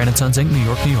William Grant & Sons, Inc., New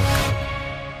York, New York.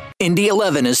 Indy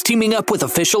 11 is teaming up with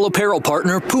official apparel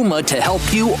partner Puma to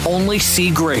help you only see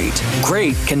great.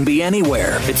 Great can be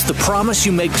anywhere. It's the promise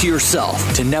you make to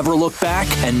yourself to never look back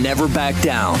and never back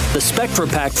down. The Spectra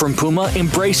Pack from Puma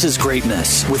embraces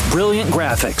greatness with brilliant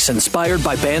graphics inspired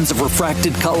by bands of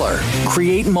refracted color.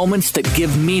 Create moments that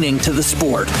give meaning to the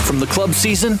sport, from the club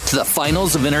season to the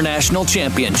finals of international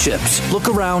championships. Look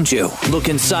around you, look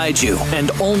inside you,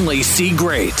 and only see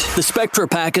great. The Spectra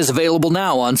Pack is available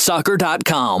now on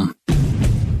soccer.com.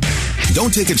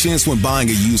 Don't take a chance when buying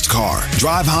a used car.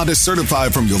 Drive Honda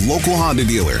certified from your local Honda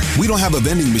dealer. We don't have a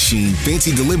vending machine,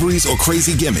 fancy deliveries, or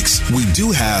crazy gimmicks. We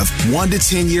do have 1 to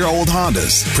 10-year-old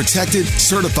Hondas. Protected,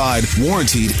 certified,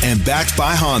 warranted, and backed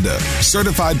by Honda.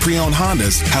 Certified pre-owned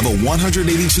Hondas have a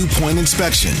 182-point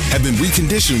inspection, have been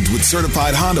reconditioned with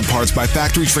certified Honda parts by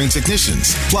factory-trained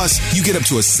technicians. Plus, you get up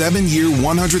to a 7-year,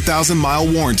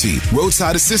 100,000-mile warranty,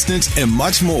 roadside assistance, and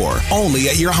much more. Only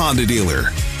at your Honda dealer.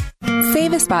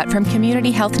 Save a Spot from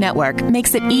Community Health Network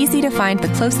makes it easy to find the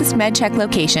closest MedCheck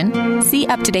location, see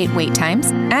up-to-date wait times,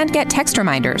 and get text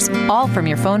reminders, all from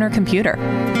your phone or computer.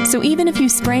 So even if you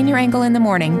sprain your ankle in the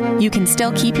morning, you can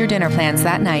still keep your dinner plans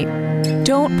that night.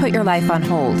 Don't put your life on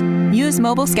hold. Use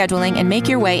mobile scheduling and make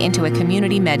your way into a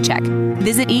community MedCheck.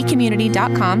 Visit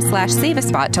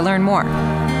ecommunity.com/saveaspot to learn more.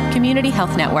 Community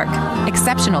Health Network.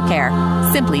 Exceptional care.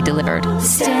 Simply delivered.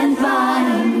 Stand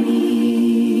by me.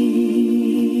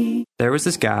 There was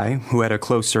this guy who had a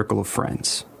close circle of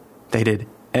friends. They did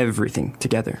everything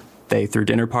together. They threw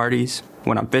dinner parties,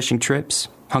 went on fishing trips,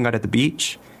 hung out at the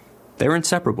beach. They were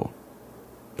inseparable.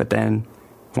 But then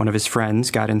one of his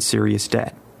friends got in serious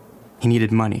debt. He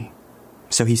needed money.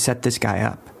 So he set this guy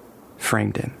up,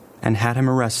 framed him, and had him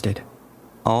arrested.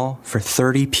 All for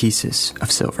 30 pieces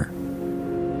of silver.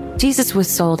 Jesus was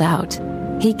sold out.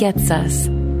 He gets us.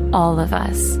 All of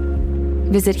us.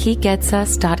 Visit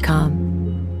HeGetsUs.com.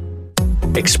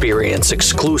 Experience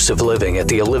exclusive living at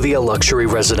the Olivia Luxury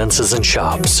Residences and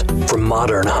Shops. From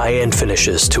modern high-end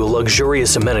finishes to a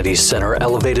luxurious amenities center,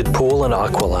 elevated pool, and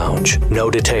aqua lounge,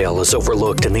 no detail is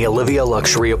overlooked in the Olivia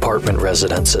Luxury Apartment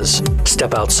Residences.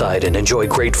 Step outside and enjoy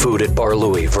great food at Bar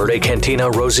Louie, Verde Cantina,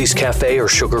 Rosie's Cafe, or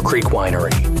Sugar Creek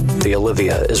Winery. The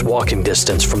Olivia is walking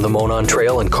distance from the Monon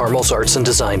Trail and Carmel's Arts and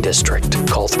Design District.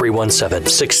 Call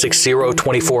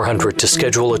 317-660-2400 to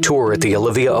schedule a tour at the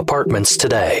Olivia Apartments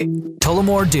today.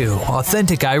 Tullamore Dew,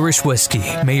 authentic Irish whiskey.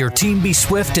 May your team be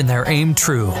swift and their aim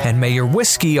true. And may your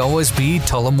whiskey always be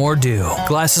Tullamore Dew.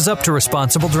 Glasses up to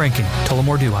responsible drinking.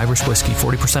 Tullamore Dew, Irish whiskey,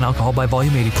 40% alcohol by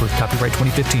volume, 80 proof. Copyright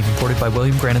 2015. Imported by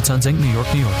William Grant & Sons, Inc., New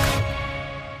York, New York.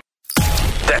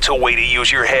 That's a way to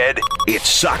use your head. It's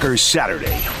Soccer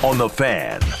Saturday on The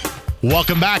Fan.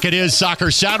 Welcome back. It is Soccer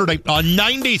Saturday on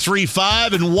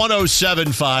 93.5 and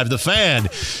 107.5 The Fan.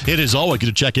 It is always good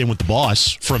to check in with the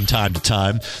boss from time to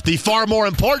time. The far more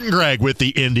important Greg with the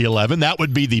Indy 11. That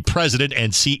would be the president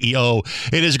and CEO.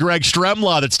 It is Greg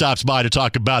Stremla that stops by to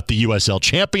talk about the USL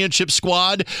Championship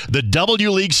squad, the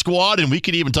W League squad, and we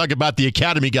can even talk about the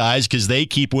Academy guys because they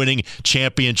keep winning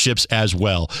championships as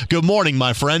well. Good morning,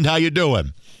 my friend. How you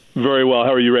doing? Very well.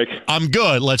 How are you, Rick? I'm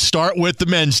good. Let's start with the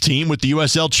men's team with the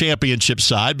USL Championship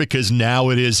side because now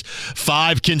it is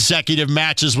 5 consecutive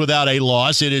matches without a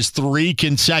loss. It is 3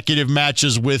 consecutive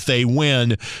matches with a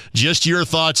win. Just your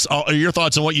thoughts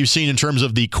on what you've seen in terms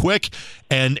of the quick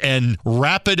and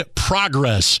rapid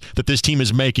progress that this team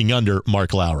is making under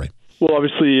Mark Lowry. Well,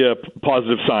 obviously,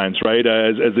 positive signs, right?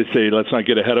 As they say, let's not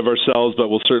get ahead of ourselves, but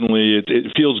we'll certainly,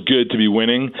 it feels good to be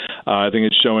winning. I think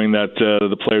it's showing that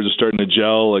the players are starting to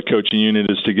gel. A coaching unit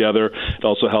is together. It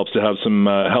also helps to have some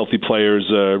healthy players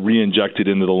re-injected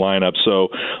into the lineup. So,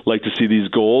 like to see these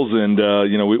goals, and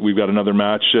we've got another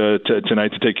match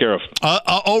tonight to take care of.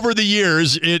 Over the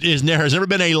years, there has never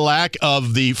been a lack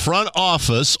of the front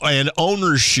office and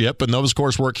ownership, and those, of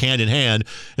course, work hand in hand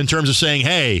in terms of saying,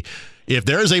 hey, if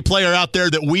there is a player out there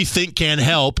that we think can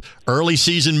help early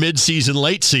season, mid-season,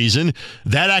 late season,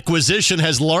 that acquisition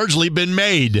has largely been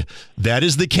made. That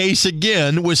is the case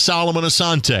again with Solomon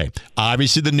Asante.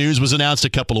 Obviously, the news was announced a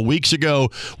couple of weeks ago.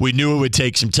 We knew it would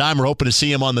take some time. We're hoping to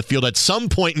see him on the field at some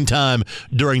point in time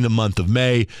during the month of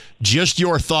May. Just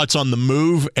your thoughts on the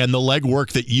move and the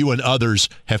legwork that you and others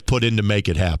have put in to make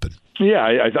it happen. Yeah,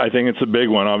 I think it's a big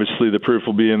one. Obviously, the proof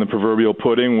will be in the proverbial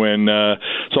pudding when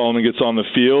Solomon gets on the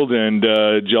field and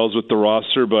gels with the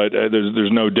roster. But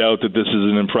there's no doubt that this is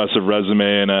an impressive resume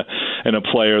and a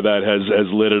player that has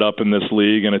lit it up in this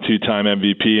league and a 2-time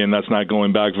MVP, and that's not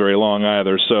going back very long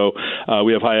either. So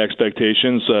we have high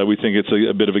expectations. We think it's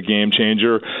a bit of a game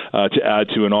changer to add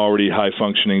to an already high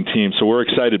functioning team. So we're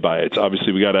excited by it.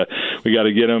 Obviously, we got to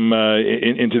get him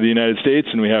into the United States,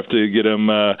 and we have to get him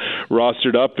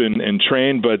rostered up and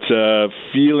trained, but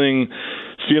feeling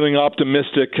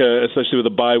optimistic, especially with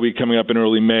a bye week coming up in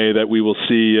early May, that we will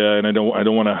see. And I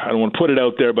don't want to put it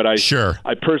out there, but I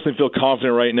personally feel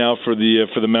confident right now for the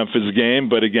Memphis game.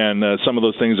 But again, some of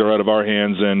those things are out of our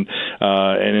hands and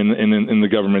in the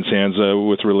government's hands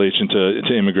with relation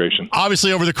to immigration.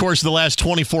 Obviously, over the course of the last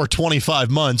 24, 25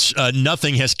 months,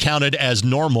 nothing has counted as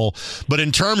normal. But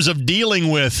in terms of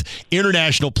dealing with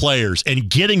international players and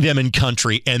getting them in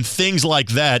country and things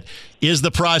like that, is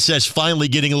the process finally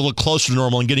getting a little closer to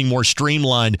normal and getting more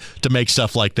streamlined to make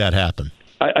stuff like that happen?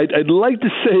 I'd like to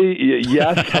say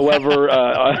yes. However,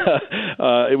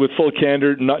 with full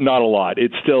candor, not a lot.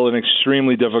 It's still an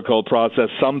extremely difficult process.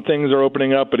 Some things are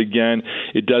opening up, but again,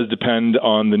 it does depend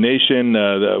on the nation,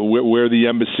 where the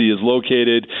embassy is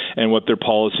located, and what their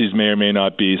policies may or may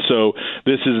not be. So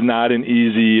this is not an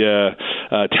easy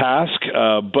task,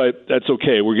 but that's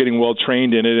okay. We're getting well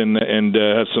trained in it and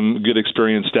have some good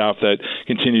experienced staff that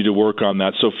continue to work on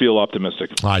that. So feel optimistic.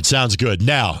 All right, sounds good.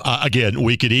 Now, again,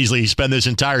 we could easily spend this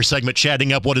entire segment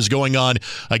chatting up what is going on,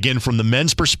 again, from the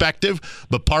men's perspective.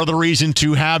 But part of the reason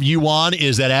to have you on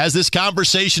is that as this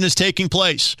conversation is taking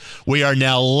place, we are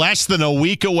now less than a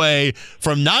week away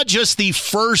from not just the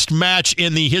first match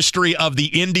in the history of the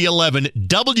Indy 11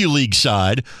 W League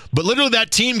side, but literally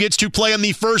that team gets to play in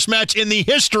the first match in the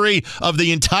history of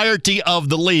the entirety of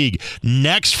the league.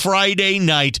 Next Friday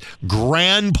night,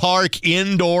 Grand Park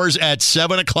indoors at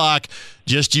 7 o'clock.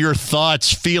 Just your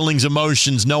thoughts, feelings,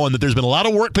 emotions, knowing that there's been a lot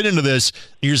of work put into this.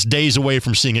 You're just days away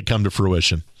from seeing it come to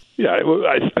fruition. Yeah,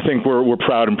 I think we're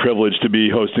proud and privileged to be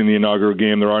hosting the inaugural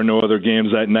game. There are no other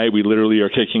games that night. We literally are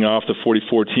kicking off the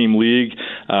 44-team league.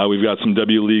 We've got some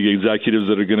W League executives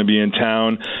that are going to be in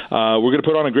town. We're going to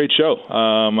put on a great show.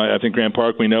 I think Grand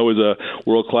Park, we know, is a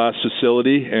world-class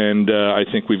facility, and I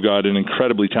think we've got an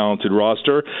incredibly talented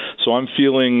roster. So I'm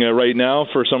feeling right now,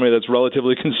 for somebody that's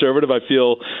relatively conservative, I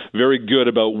feel very good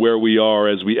about where we are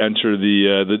as we enter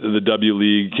the W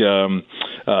League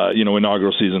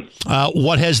inaugural season.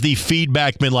 What has has the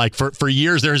feedback been like? For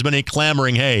years, there has been a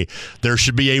clamoring, hey, there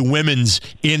should be a women's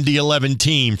Indy 11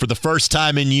 team. For the first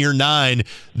time in year 9,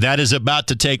 that is about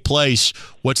to take place.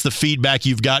 What's the feedback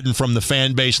you've gotten from the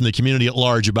fan base and the community at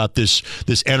large about this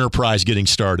enterprise getting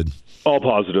started? All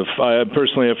positive. I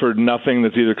personally have heard nothing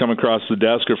that's either come across the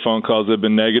desk or phone calls that have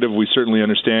been negative. We certainly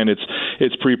understand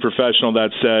it's pre-professional. That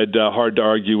said, hard to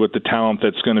argue with the talent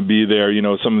that's going to be there. You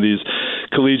know, some of these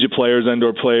collegiate players,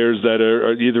 indoor players that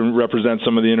are either represent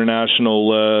some of the international,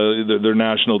 their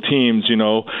national teams. You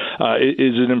know,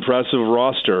 is an impressive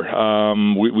roster.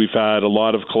 We've had a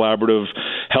lot of collaborative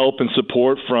help and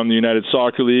support from the United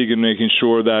Soccer League in making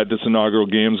sure that this inaugural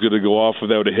game is going to go off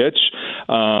without a hitch.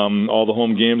 All the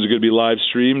home games are going to be live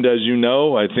streamed, as you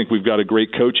know. I think we've got a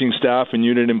great coaching staff and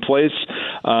unit in place.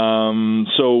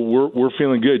 So we're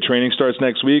feeling good. Training starts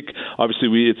next week.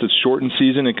 Obviously, it's a shortened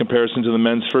season in comparison to the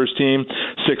men's first team.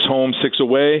 6 home, 6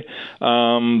 away.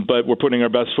 But we're putting our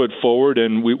best foot forward,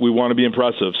 and we want to be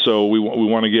impressive. So we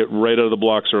want to get right out of the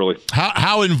blocks early.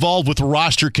 How involved with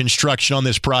roster construction on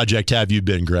this project have you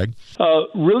been, Greg?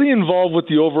 Really involved with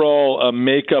the overall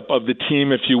makeup of the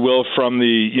team, if you will, from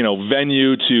the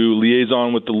venue to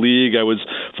liaison with the league. I was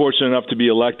fortunate enough to be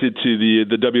elected to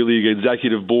the W League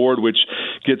Executive Board, which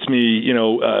gets me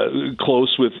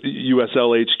close with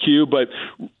USL HQ, but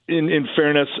in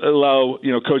fairness, allow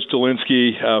Coach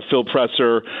Dolinsky, Phil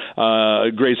Presser,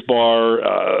 Grace Barr,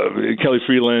 Kelly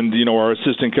Freeland, our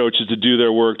assistant coaches to do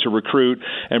their work to recruit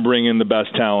and bring in the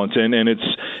best talent, and it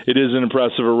is an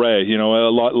impressive array. A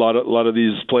lot of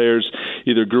these players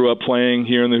either grew up playing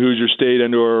here in the Hoosier State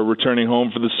and or returning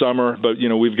home for the summer, but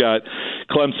we've got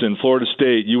Clemson, Florida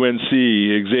State, UNC,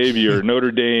 Xavier,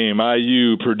 Notre Dame,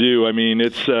 IU, Purdue. I mean,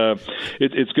 it's going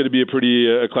to be a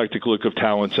pretty eclectic look of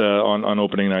talent on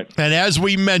opening night. And as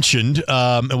we mentioned,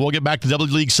 and we'll get back to the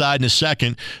W League side in a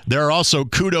second, there are also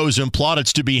kudos and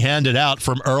plaudits to be handed out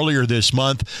from earlier this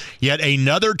month. Yet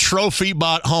another trophy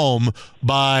brought home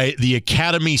by the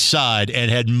Academy side,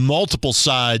 and had multiple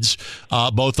sides,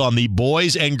 both on the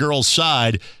boys and girls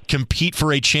side, compete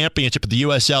for a championship at the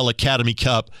USL Academy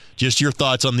Cup. Just your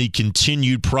thoughts on the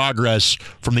continued progress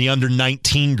from the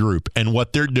under-19 group and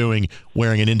what they're doing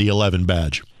wearing an Indy 11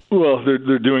 badge. Well,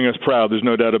 they're doing us proud. There's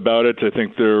no doubt about it. I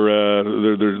think they're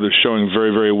showing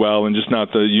very, very well, and just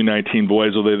not the U19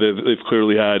 boys, although they've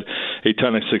clearly had a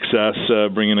ton of success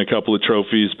bringing a couple of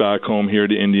trophies back home here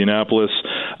to Indianapolis.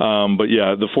 But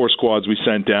yeah, the 4 squads we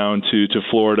sent down to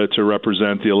Florida to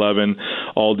represent the 11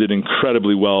 all did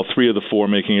incredibly well. 3 of the 4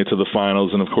 making it to the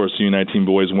finals, and of course the U19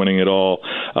 boys winning it all.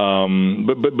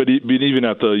 But even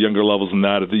at the younger levels than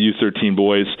that, at the U13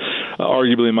 boys,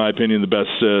 arguably in my opinion the best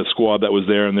squad that was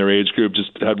there in their age group,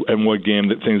 just had in one game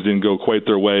that things didn't go quite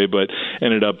their way, but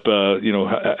ended up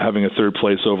having a 3rd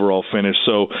place overall finish.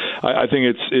 So I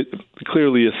think it's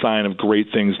clearly a sign of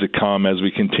great things to come as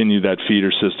we continue that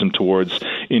feeder system towards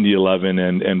Indy 11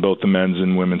 and both the men's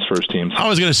and women's first teams. I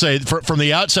was going to say, from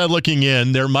the outside looking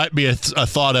in, there might be a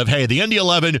thought of, hey, the Indy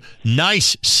 11,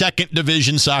 nice 2nd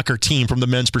division soccer team from the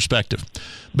men's perspective.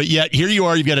 But yet, here you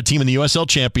are, you've got a team in the USL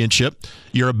Championship.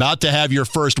 You're about to have your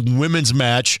first women's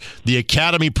match. The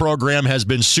Academy program has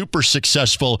been super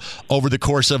successful over the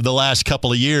course of the last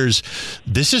couple of years.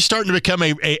 This is starting to become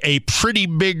a pretty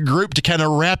big group to kind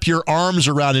of wrap your arms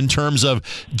around in terms of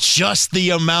just the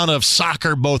amount of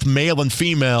soccer, both male and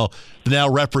female, that now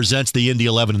represents the Indy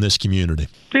 11 in this community.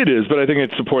 It is, but I think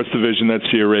it supports the vision that's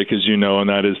here, Rick, as you know, and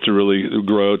that is to really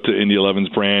grow to Indy 11's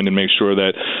brand and make sure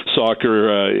that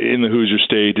soccer in the Hoosier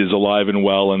State is alive and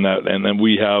well, and that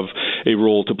we have a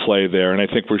role to play there. And I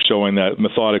think we're showing that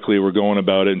methodically. We're going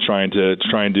about it and trying to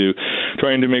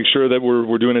make sure that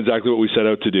we're doing exactly what we set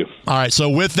out to do. All right, so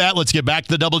with that, let's get back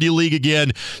to the W League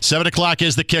again. 7 o'clock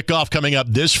is the kickoff coming up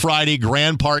this Friday.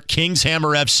 Grand Park Kings Hammer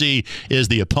FC is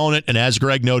the opponent, and as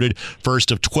Greg noted,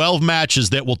 first of 12 matches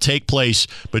that will take place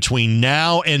between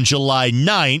now and July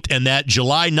 9th, and that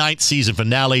July 9th season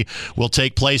finale will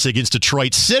take place against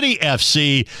Detroit City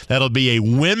FC. That'll be a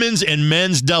women's and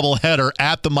men's doubleheader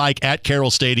at the Mike at Carroll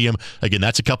Stadium. Again,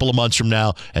 that's a couple of months from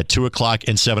now at 2 o'clock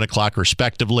and 7 o'clock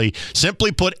respectively.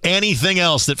 Simply put, anything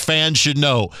else that fans should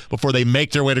know before they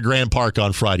make their way to Grand Park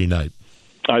on Friday night?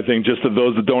 I think just of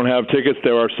those that don't have tickets,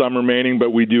 there are some remaining, but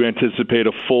we do anticipate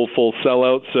a full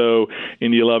sellout. So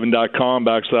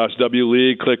Indy11.com/W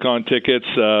League, click on tickets.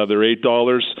 They're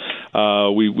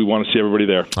 $8. We want to see everybody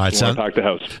there. All right, we want to pack the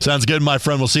house. Sounds good, my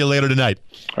friend. We'll see you later tonight.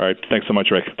 All right. Thanks so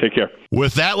much, Rick. Take care.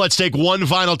 With that, let's take one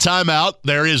final timeout.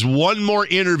 There is one more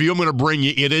interview I'm going to bring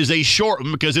you. It is a short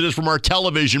one because it is from our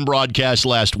television broadcast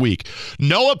last week.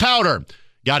 Noah Powder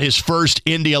got his first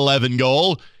Indy 11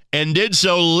 goal, and did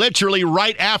so literally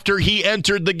right after he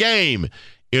entered the game.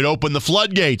 It opened the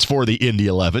floodgates for the Indy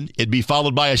 11. It'd be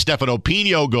followed by a Stefano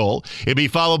Pino goal. It'd be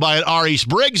followed by an Aris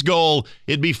Briggs goal.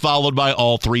 It'd be followed by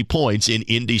all 3 points in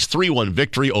Indy's 3-1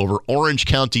 victory over Orange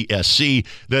County SC,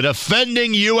 the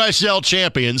defending USL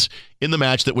champions, in the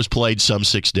match that was played some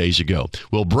 6 days ago.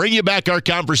 We'll bring you back our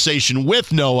conversation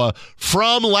with Noah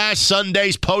from last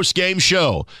Sunday's post-game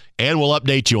show, and we'll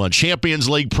update you on Champions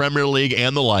League, Premier League,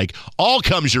 and the like. All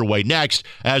comes your way next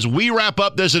as we wrap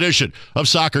up this edition of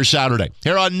Soccer Saturday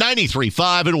here on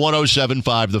 93.5 and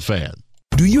 107.5 The Fan.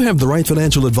 Do you have the right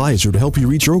financial advisor to help you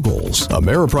reach your goals?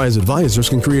 Ameriprise Advisors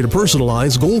can create a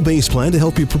personalized, goal-based plan to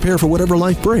help you prepare for whatever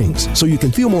life brings, so you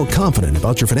can feel more confident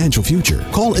about your financial future.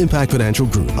 Call Impact Financial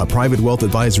Group, a private wealth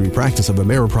advisory practice of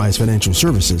Ameriprise Financial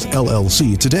Services,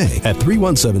 LLC, today at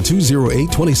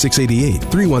 317-208-2688,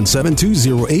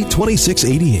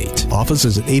 317-208-2688. Office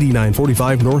is at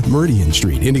 8945 North Meridian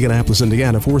Street, Indianapolis,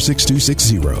 Indiana,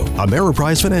 46260.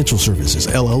 Ameriprise Financial Services,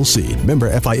 LLC,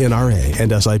 member FINRA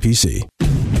and SIPC.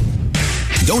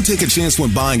 Don't take a chance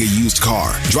when buying a used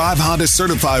car. Drive Honda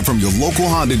certified from your local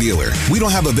Honda dealer. We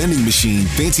don't have a vending machine,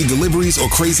 fancy deliveries, or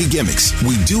crazy gimmicks.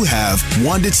 We do have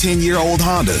 1 to 10-year-old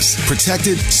Hondas.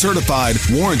 Protected, certified,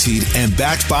 warranted, and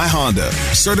backed by Honda.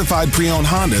 Certified pre-owned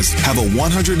Hondas have a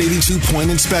 182-point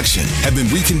inspection, have been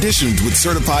reconditioned with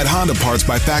certified Honda parts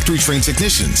by factory-trained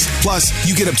technicians. Plus,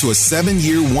 you get up to a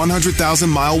 7-year,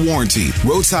 100,000-mile warranty,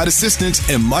 roadside assistance,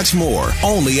 and much more.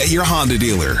 Only at your Honda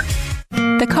dealer.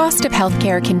 The cost of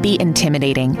healthcare can be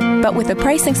intimidating, but with the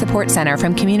Pricing Support Center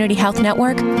from Community Health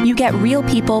Network, you get real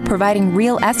people providing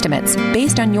real estimates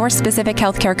based on your specific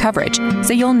healthcare coverage,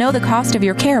 so you'll know the cost of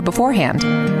your care beforehand.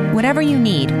 Whatever you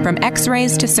need, from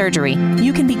x-rays to surgery,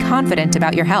 you can be confident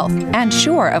about your health and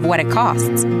sure of what it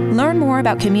costs. Learn more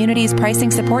about Community's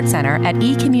Pricing Support Center at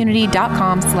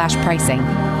ecommunity.com/pricing.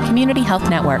 Community Health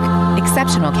Network.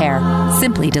 Exceptional care.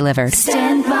 Simply delivered.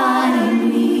 Stand by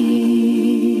me.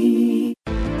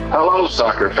 Hello,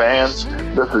 soccer fans.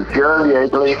 This is Jerry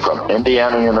Yeagley from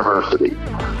Indiana University.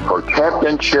 For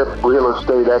championship real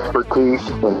estate expertise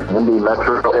in the Indy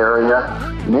metro area,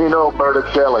 Nino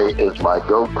Berticelli is my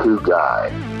go-to guy.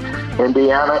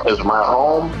 Indiana is my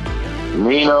home.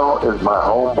 Nino is my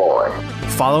homeboy.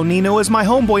 Follow Nino as my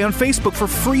homeboy on Facebook for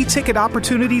free ticket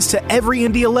opportunities to every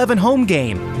Indy 11 home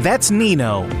game. That's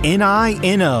Nino,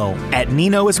 Nino, at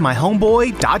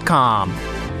ninoismyhomeboy.com.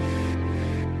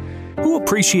 Who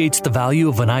appreciates the value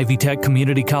of an Ivy Tech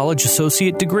Community College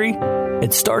associate degree?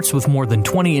 It starts with more than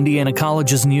 20 Indiana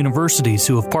colleges and universities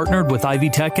who have partnered with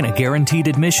Ivy Tech in a guaranteed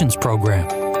admissions program,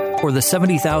 or the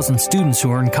 70,000 students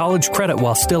who earn college credit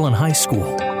while still in high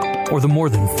school, or the more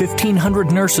than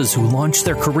 1,500 nurses who launch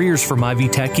their careers from Ivy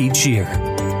Tech each year.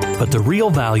 But the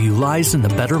real value lies in the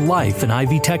better life an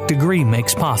Ivy Tech degree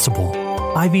makes possible.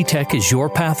 Ivy Tech is your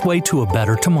pathway to a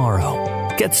better tomorrow.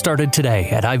 Get started today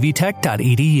at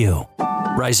ivytech.edu.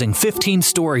 Rising 15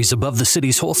 stories above the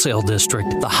city's wholesale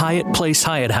district, the Hyatt Place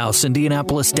Hyatt House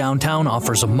Indianapolis downtown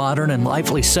offers a modern and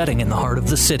lively setting in the heart of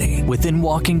the city, within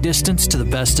walking distance to the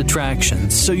best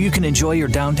attractions, so you can enjoy your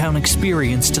downtown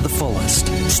experience to the fullest.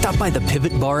 Stop by the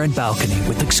Pivot Bar and Balcony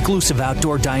with exclusive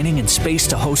outdoor dining and space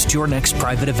to host your next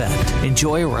private event.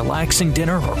 Enjoy a relaxing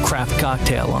dinner or craft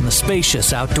cocktail on the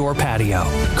spacious outdoor patio.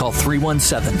 Call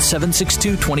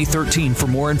 317-762-2013 for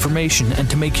more information and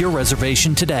to make your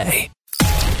reservation today.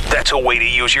 That's a way to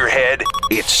use your head.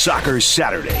 It's Soccer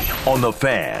Saturday on The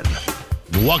Fan.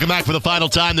 Welcome back for the final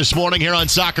time this morning here on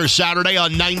Soccer Saturday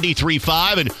on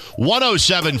 93.5 and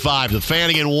 107.5 The Fan.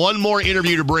 Again, one more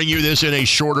interview to bring you, this in a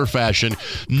shorter fashion.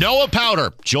 Noah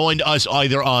Powder joined us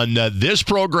either on this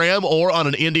program or on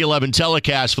an Indy 11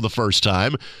 telecast for the first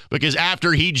time, because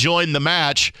after he joined the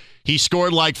match, he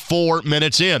scored like 4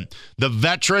 minutes in. The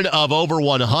veteran of over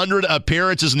 100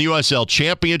 appearances in the USL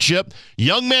Championship,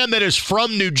 young man that is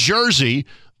from New Jersey,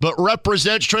 but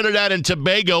represents Trinidad and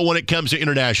Tobago when it comes to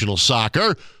international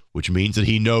soccer, which means that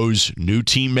he knows new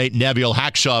teammate Neville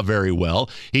Hackshaw very well.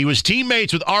 He was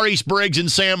teammates with Aris Briggs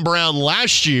and Sam Brown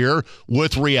last year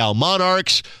with Real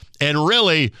Monarchs, and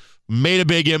really made a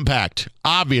big impact,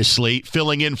 obviously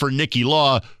filling in for Nicky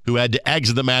Law, who had to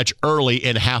exit the match early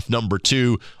in half number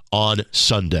 2 on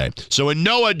Sunday. So when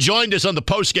Noah joined us on the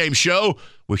postgame show,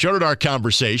 we started our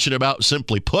conversation about,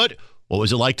 simply put, what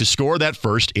was it like to score that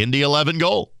first Indy 11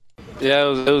 goal? Yeah,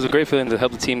 it was a great feeling to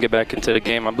help the team get back into the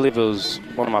game. I believe it was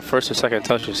one of my first or second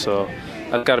touches, so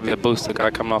that's got to be a boost, the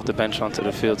guy coming off the bench onto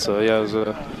the field. So, yeah, it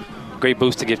great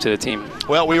boost to give to the team.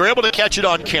 Well, we were able to catch it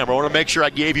on camera. I want to make sure I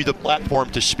gave you the platform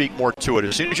to speak more to it.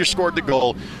 As soon as you scored the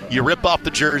goal, you rip off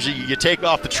the jersey, you take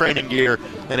off the training gear,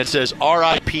 and it says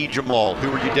R.I.P. Jamal.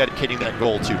 Who are you dedicating that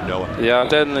goal to, Noah? Yeah, I'm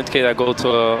dedicating that goal to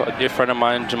a dear friend of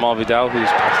mine, Jamal Vidal, who's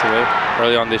passed away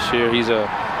early on this year. He's a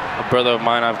brother of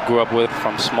mine I grew up with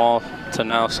from small to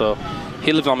now, so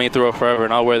he lived on me through it forever,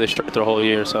 and I'll wear this shirt through the whole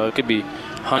year. So it could be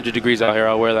 100 degrees out here,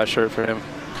 I'll wear that shirt for him.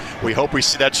 We hope we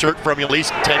see that shirt from you at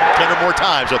least 10 or more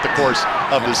times at the course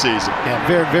of the season. Yeah,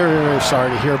 very, very, very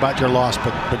sorry to hear about your loss,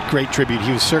 but great tribute.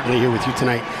 He was certainly here with you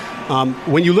tonight.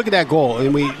 When you look at that goal,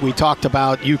 and we talked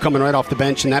about you coming right off the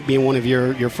bench and that being one of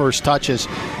your first touches,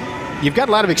 you've got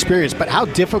a lot of experience, but how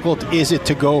difficult is it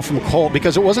to go from Cole?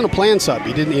 Because it wasn't a planned sub.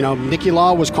 You didn't, Nicky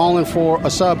Law was calling for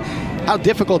a sub. How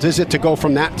difficult is it to go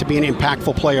from that to be an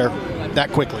impactful player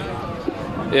that quickly?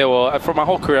 Yeah, well, for my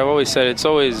whole career, I've always said it's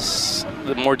always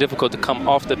more difficult to come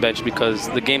off the bench because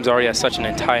the game's already at such an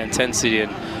high intensity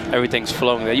and everything's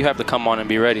flowing that you have to come on and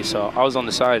be ready. So I was on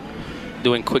the side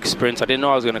doing quick sprints. I didn't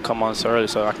know I was going to come on so early,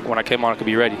 so when I came on, I could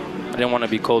be ready. I didn't want to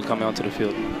be cold coming onto the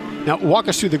field. Now, walk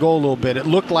us through the goal a little bit. It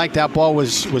looked like that ball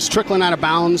was trickling out of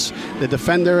bounds. The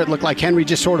defender, it looked like Henry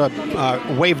just sort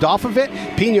of waved off of it.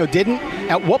 Pino didn't.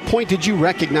 At what point did you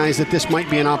recognize that this might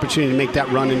be an opportunity to make that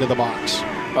run into the box?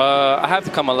 I have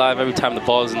to come alive every time the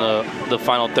ball's in the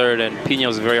final third, and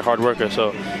Pino's a very hard worker.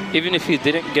 So even if he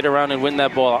didn't get around and win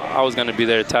that ball, I was going to be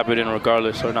there to tap it in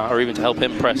regardless or even to help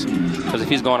him press. Because if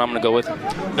he's going, I'm going to go with him.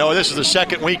 No, this is the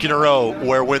second week in a row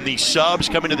where when the subs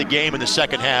come into the game in the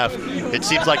second half, it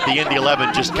seems like the Indy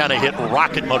 11 just kind of hit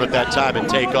rocket mode at that time and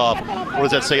take off. What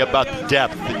does that say about the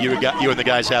depth that you and the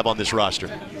guys have on this roster?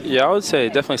 Yeah, I would say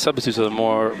definitely substitutes are the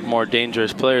more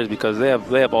dangerous players because they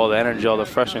have all the energy, all the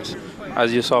freshness.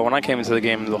 As you saw, when I came into the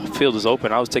game, the field was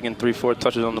open. I was taking 3-4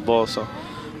 touches on the ball. So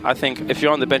I think if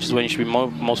you're on the bench is when you should be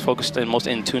most focused and most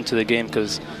in tune to the game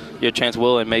because your chance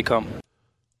will and may come.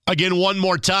 Again, one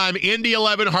more time, Indy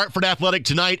 11 Hartford Athletic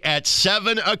tonight at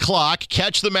 7 o'clock.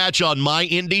 Catch the match on My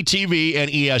Indy TV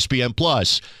and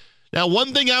ESPN+. Now,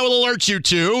 one thing I will alert you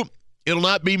to, it'll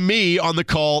not be me on the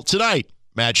call tonight.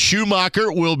 Matt Schumacher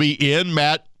will be in.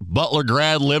 Matt, Butler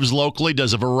grad, lives locally,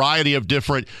 does a variety of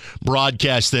different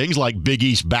broadcast things like Big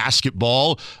East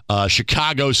basketball,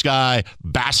 Chicago Sky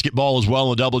basketball as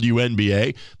well in the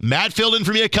WNBA. Matt filled in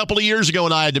for me a couple of years ago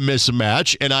and I had to miss a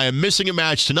match, and I am missing a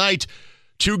match tonight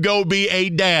to go be a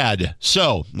dad.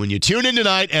 So when you tune in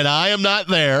tonight and I am not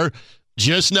there,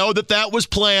 just know that was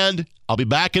planned. I'll be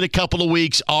back in a couple of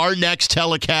weeks. Our next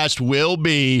telecast will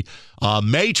be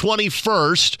May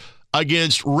 21st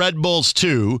against Red Bulls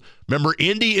 2. Remember,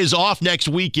 Indy is off next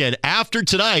weekend. After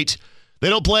tonight, they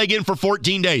don't play again for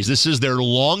 14 days. This is their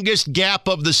longest gap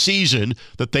of the season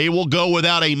that they will go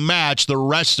without a match the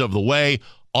rest of the way.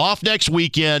 Off next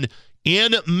weekend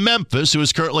in Memphis, who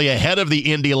is currently ahead of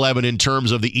the Indy 11 in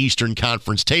terms of the Eastern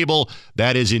Conference table.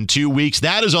 That is in 2 weeks.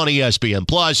 That is on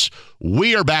ESPN+.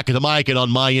 We are back at the mic and on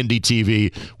My Indy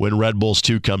TV when Red Bulls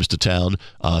 2 comes to town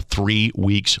 3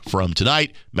 weeks from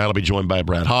tonight. Matt will be joined by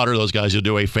Brad Hodder. Those guys will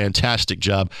do a fantastic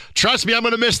job. Trust me, I'm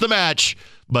going to miss the match,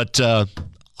 but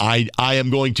I am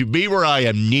going to be where I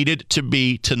am needed to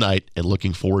be tonight and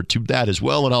looking forward to that as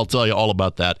well, and I'll tell you all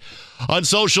about that on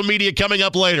social media coming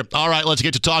up later. All right, let's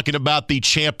get to talking about the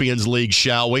Champions League,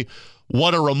 shall we?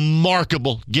 What a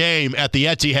remarkable game at the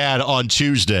Etihad on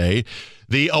Tuesday.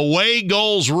 The away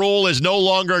goals rule is no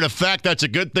longer in effect. That's a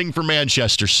good thing for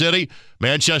Manchester City.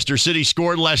 Manchester City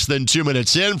scored less than 2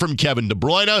 minutes in from Kevin De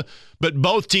Bruyne, but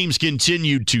both teams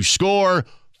continued to score.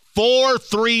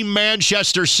 4-3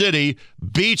 Manchester City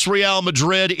beats Real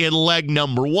Madrid in leg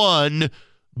number 1,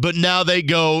 but now they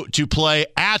go to play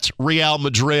at Real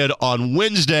Madrid on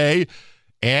Wednesday,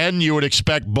 and you would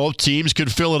expect both teams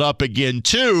could fill it up again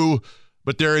too,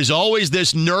 but there is always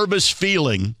this nervous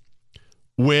feeling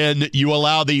when you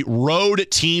allow the road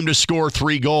team to score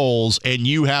 3 goals and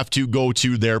you have to go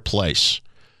to their place.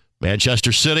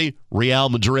 Manchester City, Real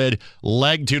Madrid,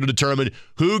 leg 2 to determine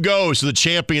who goes to the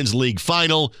Champions League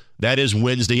final. That is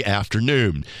Wednesday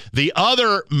afternoon. The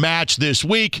other match this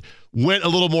week went a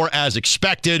little more as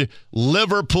expected.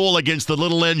 Liverpool against the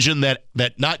little engine that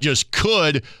not just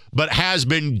could, but has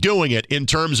been doing it in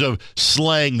terms of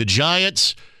slaying the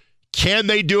Giants. Can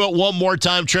they do it one more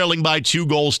time, trailing by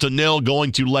 2-0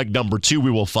 going to leg number 2?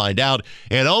 We will find out.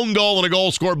 An own goal and a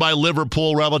goal scored by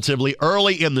Liverpool relatively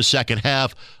early in the second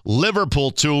half.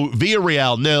 Liverpool 2,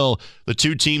 Villarreal 0. The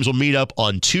two teams will meet up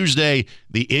on Tuesday.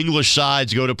 The English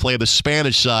sides go to play the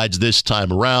Spanish sides this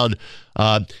time around.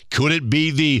 Could it be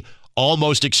the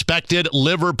almost expected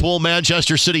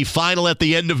Liverpool-Manchester City final at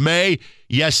the end of May?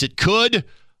 Yes, it could.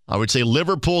 I would say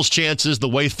Liverpool's chances, the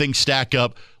way things stack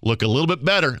up, look a little bit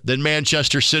better than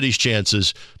Manchester City's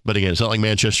chances. But again, it's not like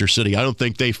Manchester City. I don't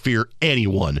think they fear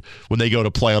anyone when they go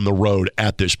to play on the road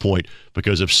at this point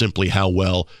because of simply how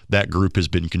well that group has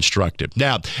been constructed.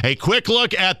 Now, a quick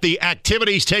look at the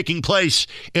activities taking place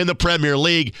in the Premier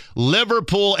League.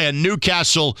 Liverpool and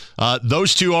Newcastle,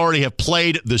 those two already have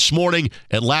played this morning.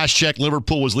 At last check,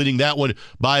 Liverpool was leading that one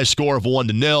by a score of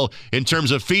 1-0. In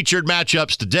terms of featured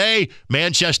matchups today,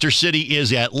 Manchester City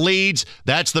is at Leeds.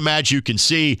 That's the match you can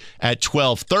see at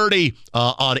 12:30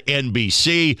 on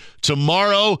NBC.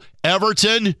 Tomorrow,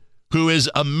 Everton, who is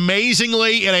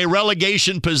amazingly in a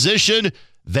relegation position,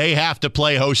 they have to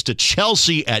play host to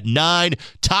Chelsea at 9.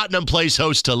 Tottenham plays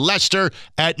host to Leicester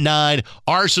at 9.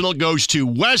 Arsenal goes to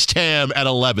West Ham at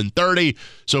 11:30.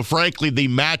 So, frankly, the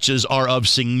matches are of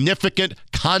significant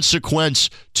consequence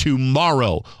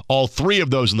tomorrow. All three of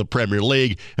those in the Premier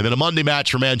League. And then a Monday match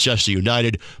for Manchester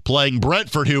United playing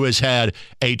Brentford, who has had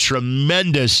a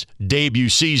tremendous debut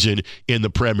season in the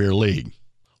Premier League.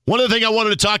 One other thing I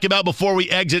wanted to talk about before we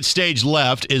exit stage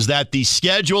left is that the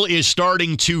schedule is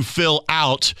starting to fill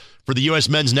out for the U.S.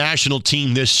 men's national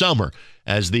team this summer.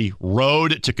 As the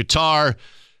road to Qatar,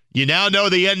 you now know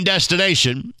the end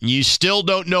destination. You still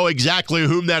don't know exactly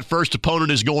whom that first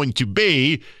opponent is going to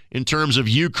be in terms of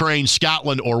Ukraine,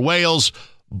 Scotland, or Wales.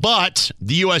 But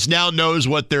the U.S. now knows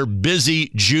what their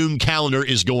busy June calendar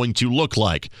is going to look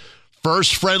like.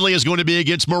 First friendly is going to be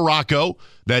against Morocco.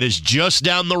 That is just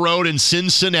down the road in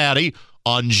Cincinnati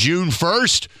on June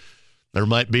 1st. There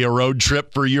might be a road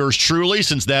trip for yours truly,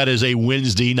 since that is a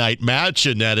Wednesday night match,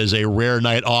 and that is a rare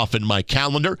night off in my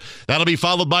calendar. That'll be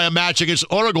followed by a match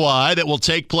against Uruguay that will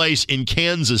take place in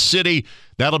Kansas City.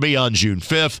 That'll be on June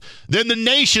 5th. Then the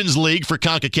Nations League for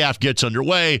CONCACAF gets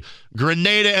underway.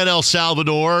 Grenada and El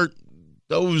Salvador,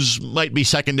 those might be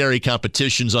secondary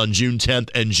competitions on June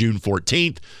 10th and June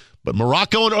 14th. But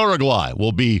Morocco and Uruguay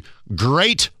will be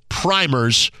great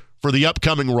primers for the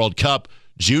upcoming World Cup,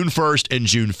 June 1st and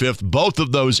June 5th, both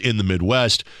of those in the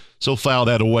Midwest. So file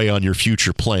that away on your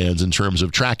future plans in terms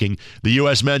of tracking the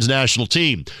U.S. men's national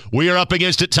team. We are up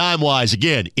against it time-wise.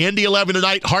 Again, Indy 11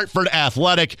 tonight, Hartford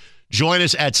Athletic. Join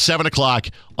us at 7 o'clock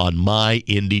on My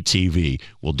Indy TV.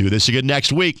 We'll do this again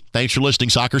next week. Thanks for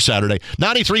listening, Soccer Saturday.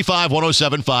 93.5,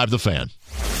 107.5 The Fan.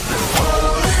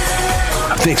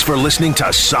 Thanks for listening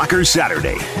to Soccer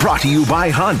Saturday, brought to you by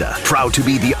Honda, proud to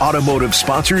be the automotive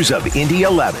sponsors of Indy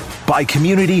 11, by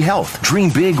Community Health,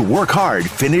 dream big, work hard,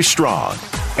 finish strong,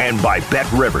 and by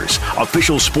Bet Rivers,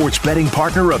 official sports betting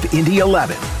partner of Indy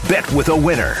 11. Bet with a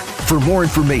winner. For more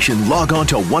information, log on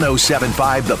to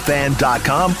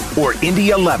 1075thefan.com or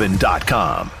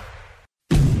Indy11.com.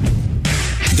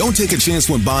 Don't take a chance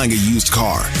when buying a used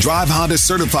car. Drive Honda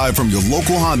certified from your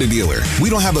local Honda dealer. We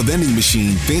don't have a vending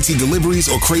machine, fancy deliveries,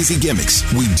 or crazy gimmicks.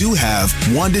 We do have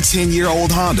 1 to 10-year-old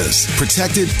Hondas.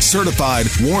 Protected, certified,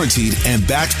 warranted, and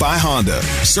backed by Honda.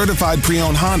 Certified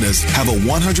pre-owned Hondas have a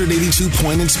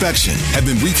 182-point inspection, have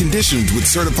been reconditioned with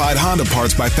certified Honda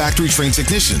parts by factory-trained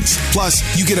technicians. Plus,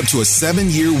 you get up to a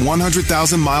 7-year,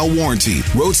 100,000-mile warranty,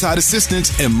 roadside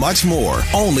assistance, and much more.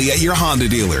 Only at your Honda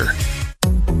dealer.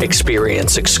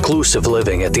 Experience exclusive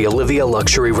living at the Olivia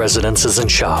Luxury Residences and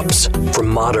Shops. From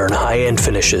modern high-end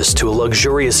finishes to a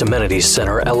luxurious amenities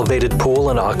center, elevated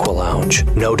pool, and aqua lounge,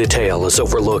 no detail is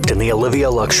overlooked in the Olivia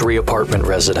Luxury Apartment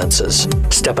Residences.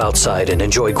 Step outside and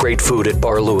enjoy great food at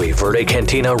Bar Louie, Verde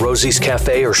Cantina, Rosie's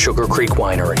Cafe, or Sugar Creek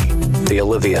Winery. The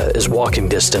Olivia is walking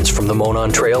distance from the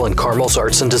Monon Trail and Carmel's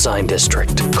Arts and Design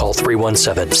District. Call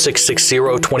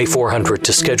 317-660-2400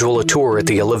 to schedule a tour at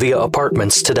the Olivia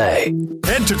Apartments today.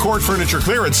 Head to Court Furniture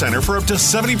Clearance Center for up to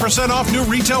 70% off new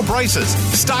retail prices.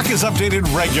 Stock is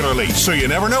updated regularly, so you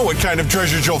never know what kind of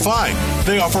treasures you'll find.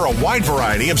 They offer a wide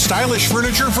variety of stylish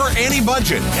furniture for any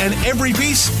budget, and every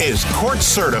piece is Court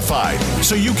certified,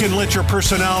 so you can let your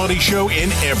personality show in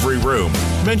every room.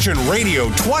 Mention Radio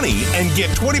 20 and get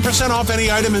 20% off any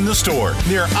item in the store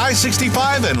near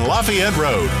I-65 and Lafayette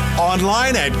Road.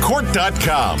 Online at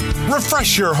Court.com.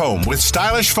 Refresh your home with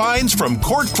stylish finds from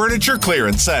Court Furniture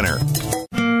Clearance Center.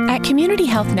 At Community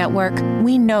Health Network,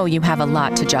 we know you have a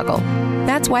lot to juggle.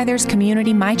 That's why there's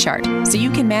Community MyChart, so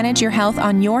you can manage your health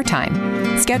on your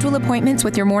time. Schedule appointments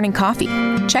with your morning coffee.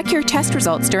 Check your test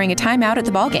results during a timeout at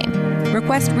the ballgame.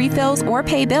 Request refills or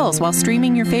pay bills while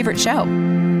streaming your favorite show.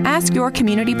 Ask your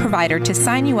community provider to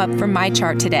sign you up for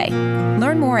MyChart today.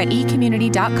 Learn more at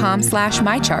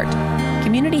eCommunity.com/MyChart.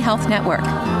 Community Health Network.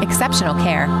 Exceptional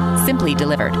care. Simply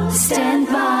delivered. Stand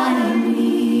by me.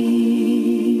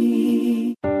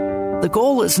 The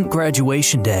goal isn't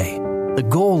graduation day. The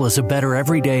goal is a better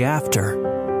every day after.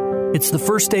 It's the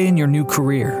first day in your new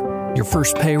career, your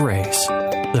first pay raise,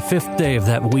 the 5th day of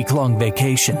that week-long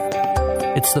vacation.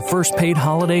 It's the first paid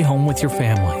holiday home with your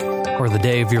family, or the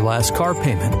day of your last car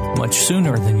payment, much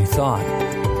sooner than you thought.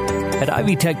 At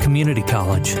Ivy Tech Community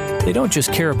College, they don't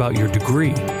just care about your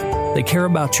degree, they care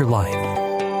about your life.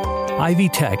 Ivy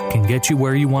Tech can get you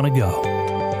where you want to go.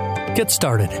 Get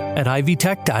started at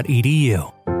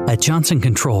ivytech.edu. At Johnson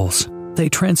Controls, they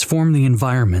transform the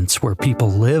environments where people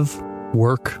live,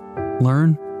 work,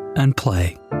 learn, and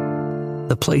play.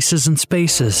 The places and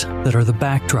spaces that are the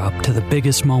backdrop to the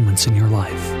biggest moments in your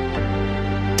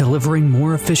life. Delivering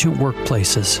more efficient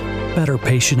workplaces, better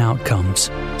patient outcomes,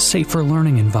 safer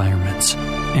learning environments,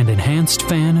 and enhanced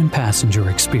fan and passenger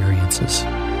experiences.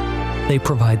 They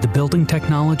provide the building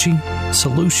technology,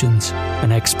 solutions,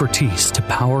 and expertise to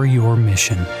power your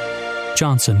mission.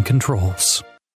 Johnson Controls.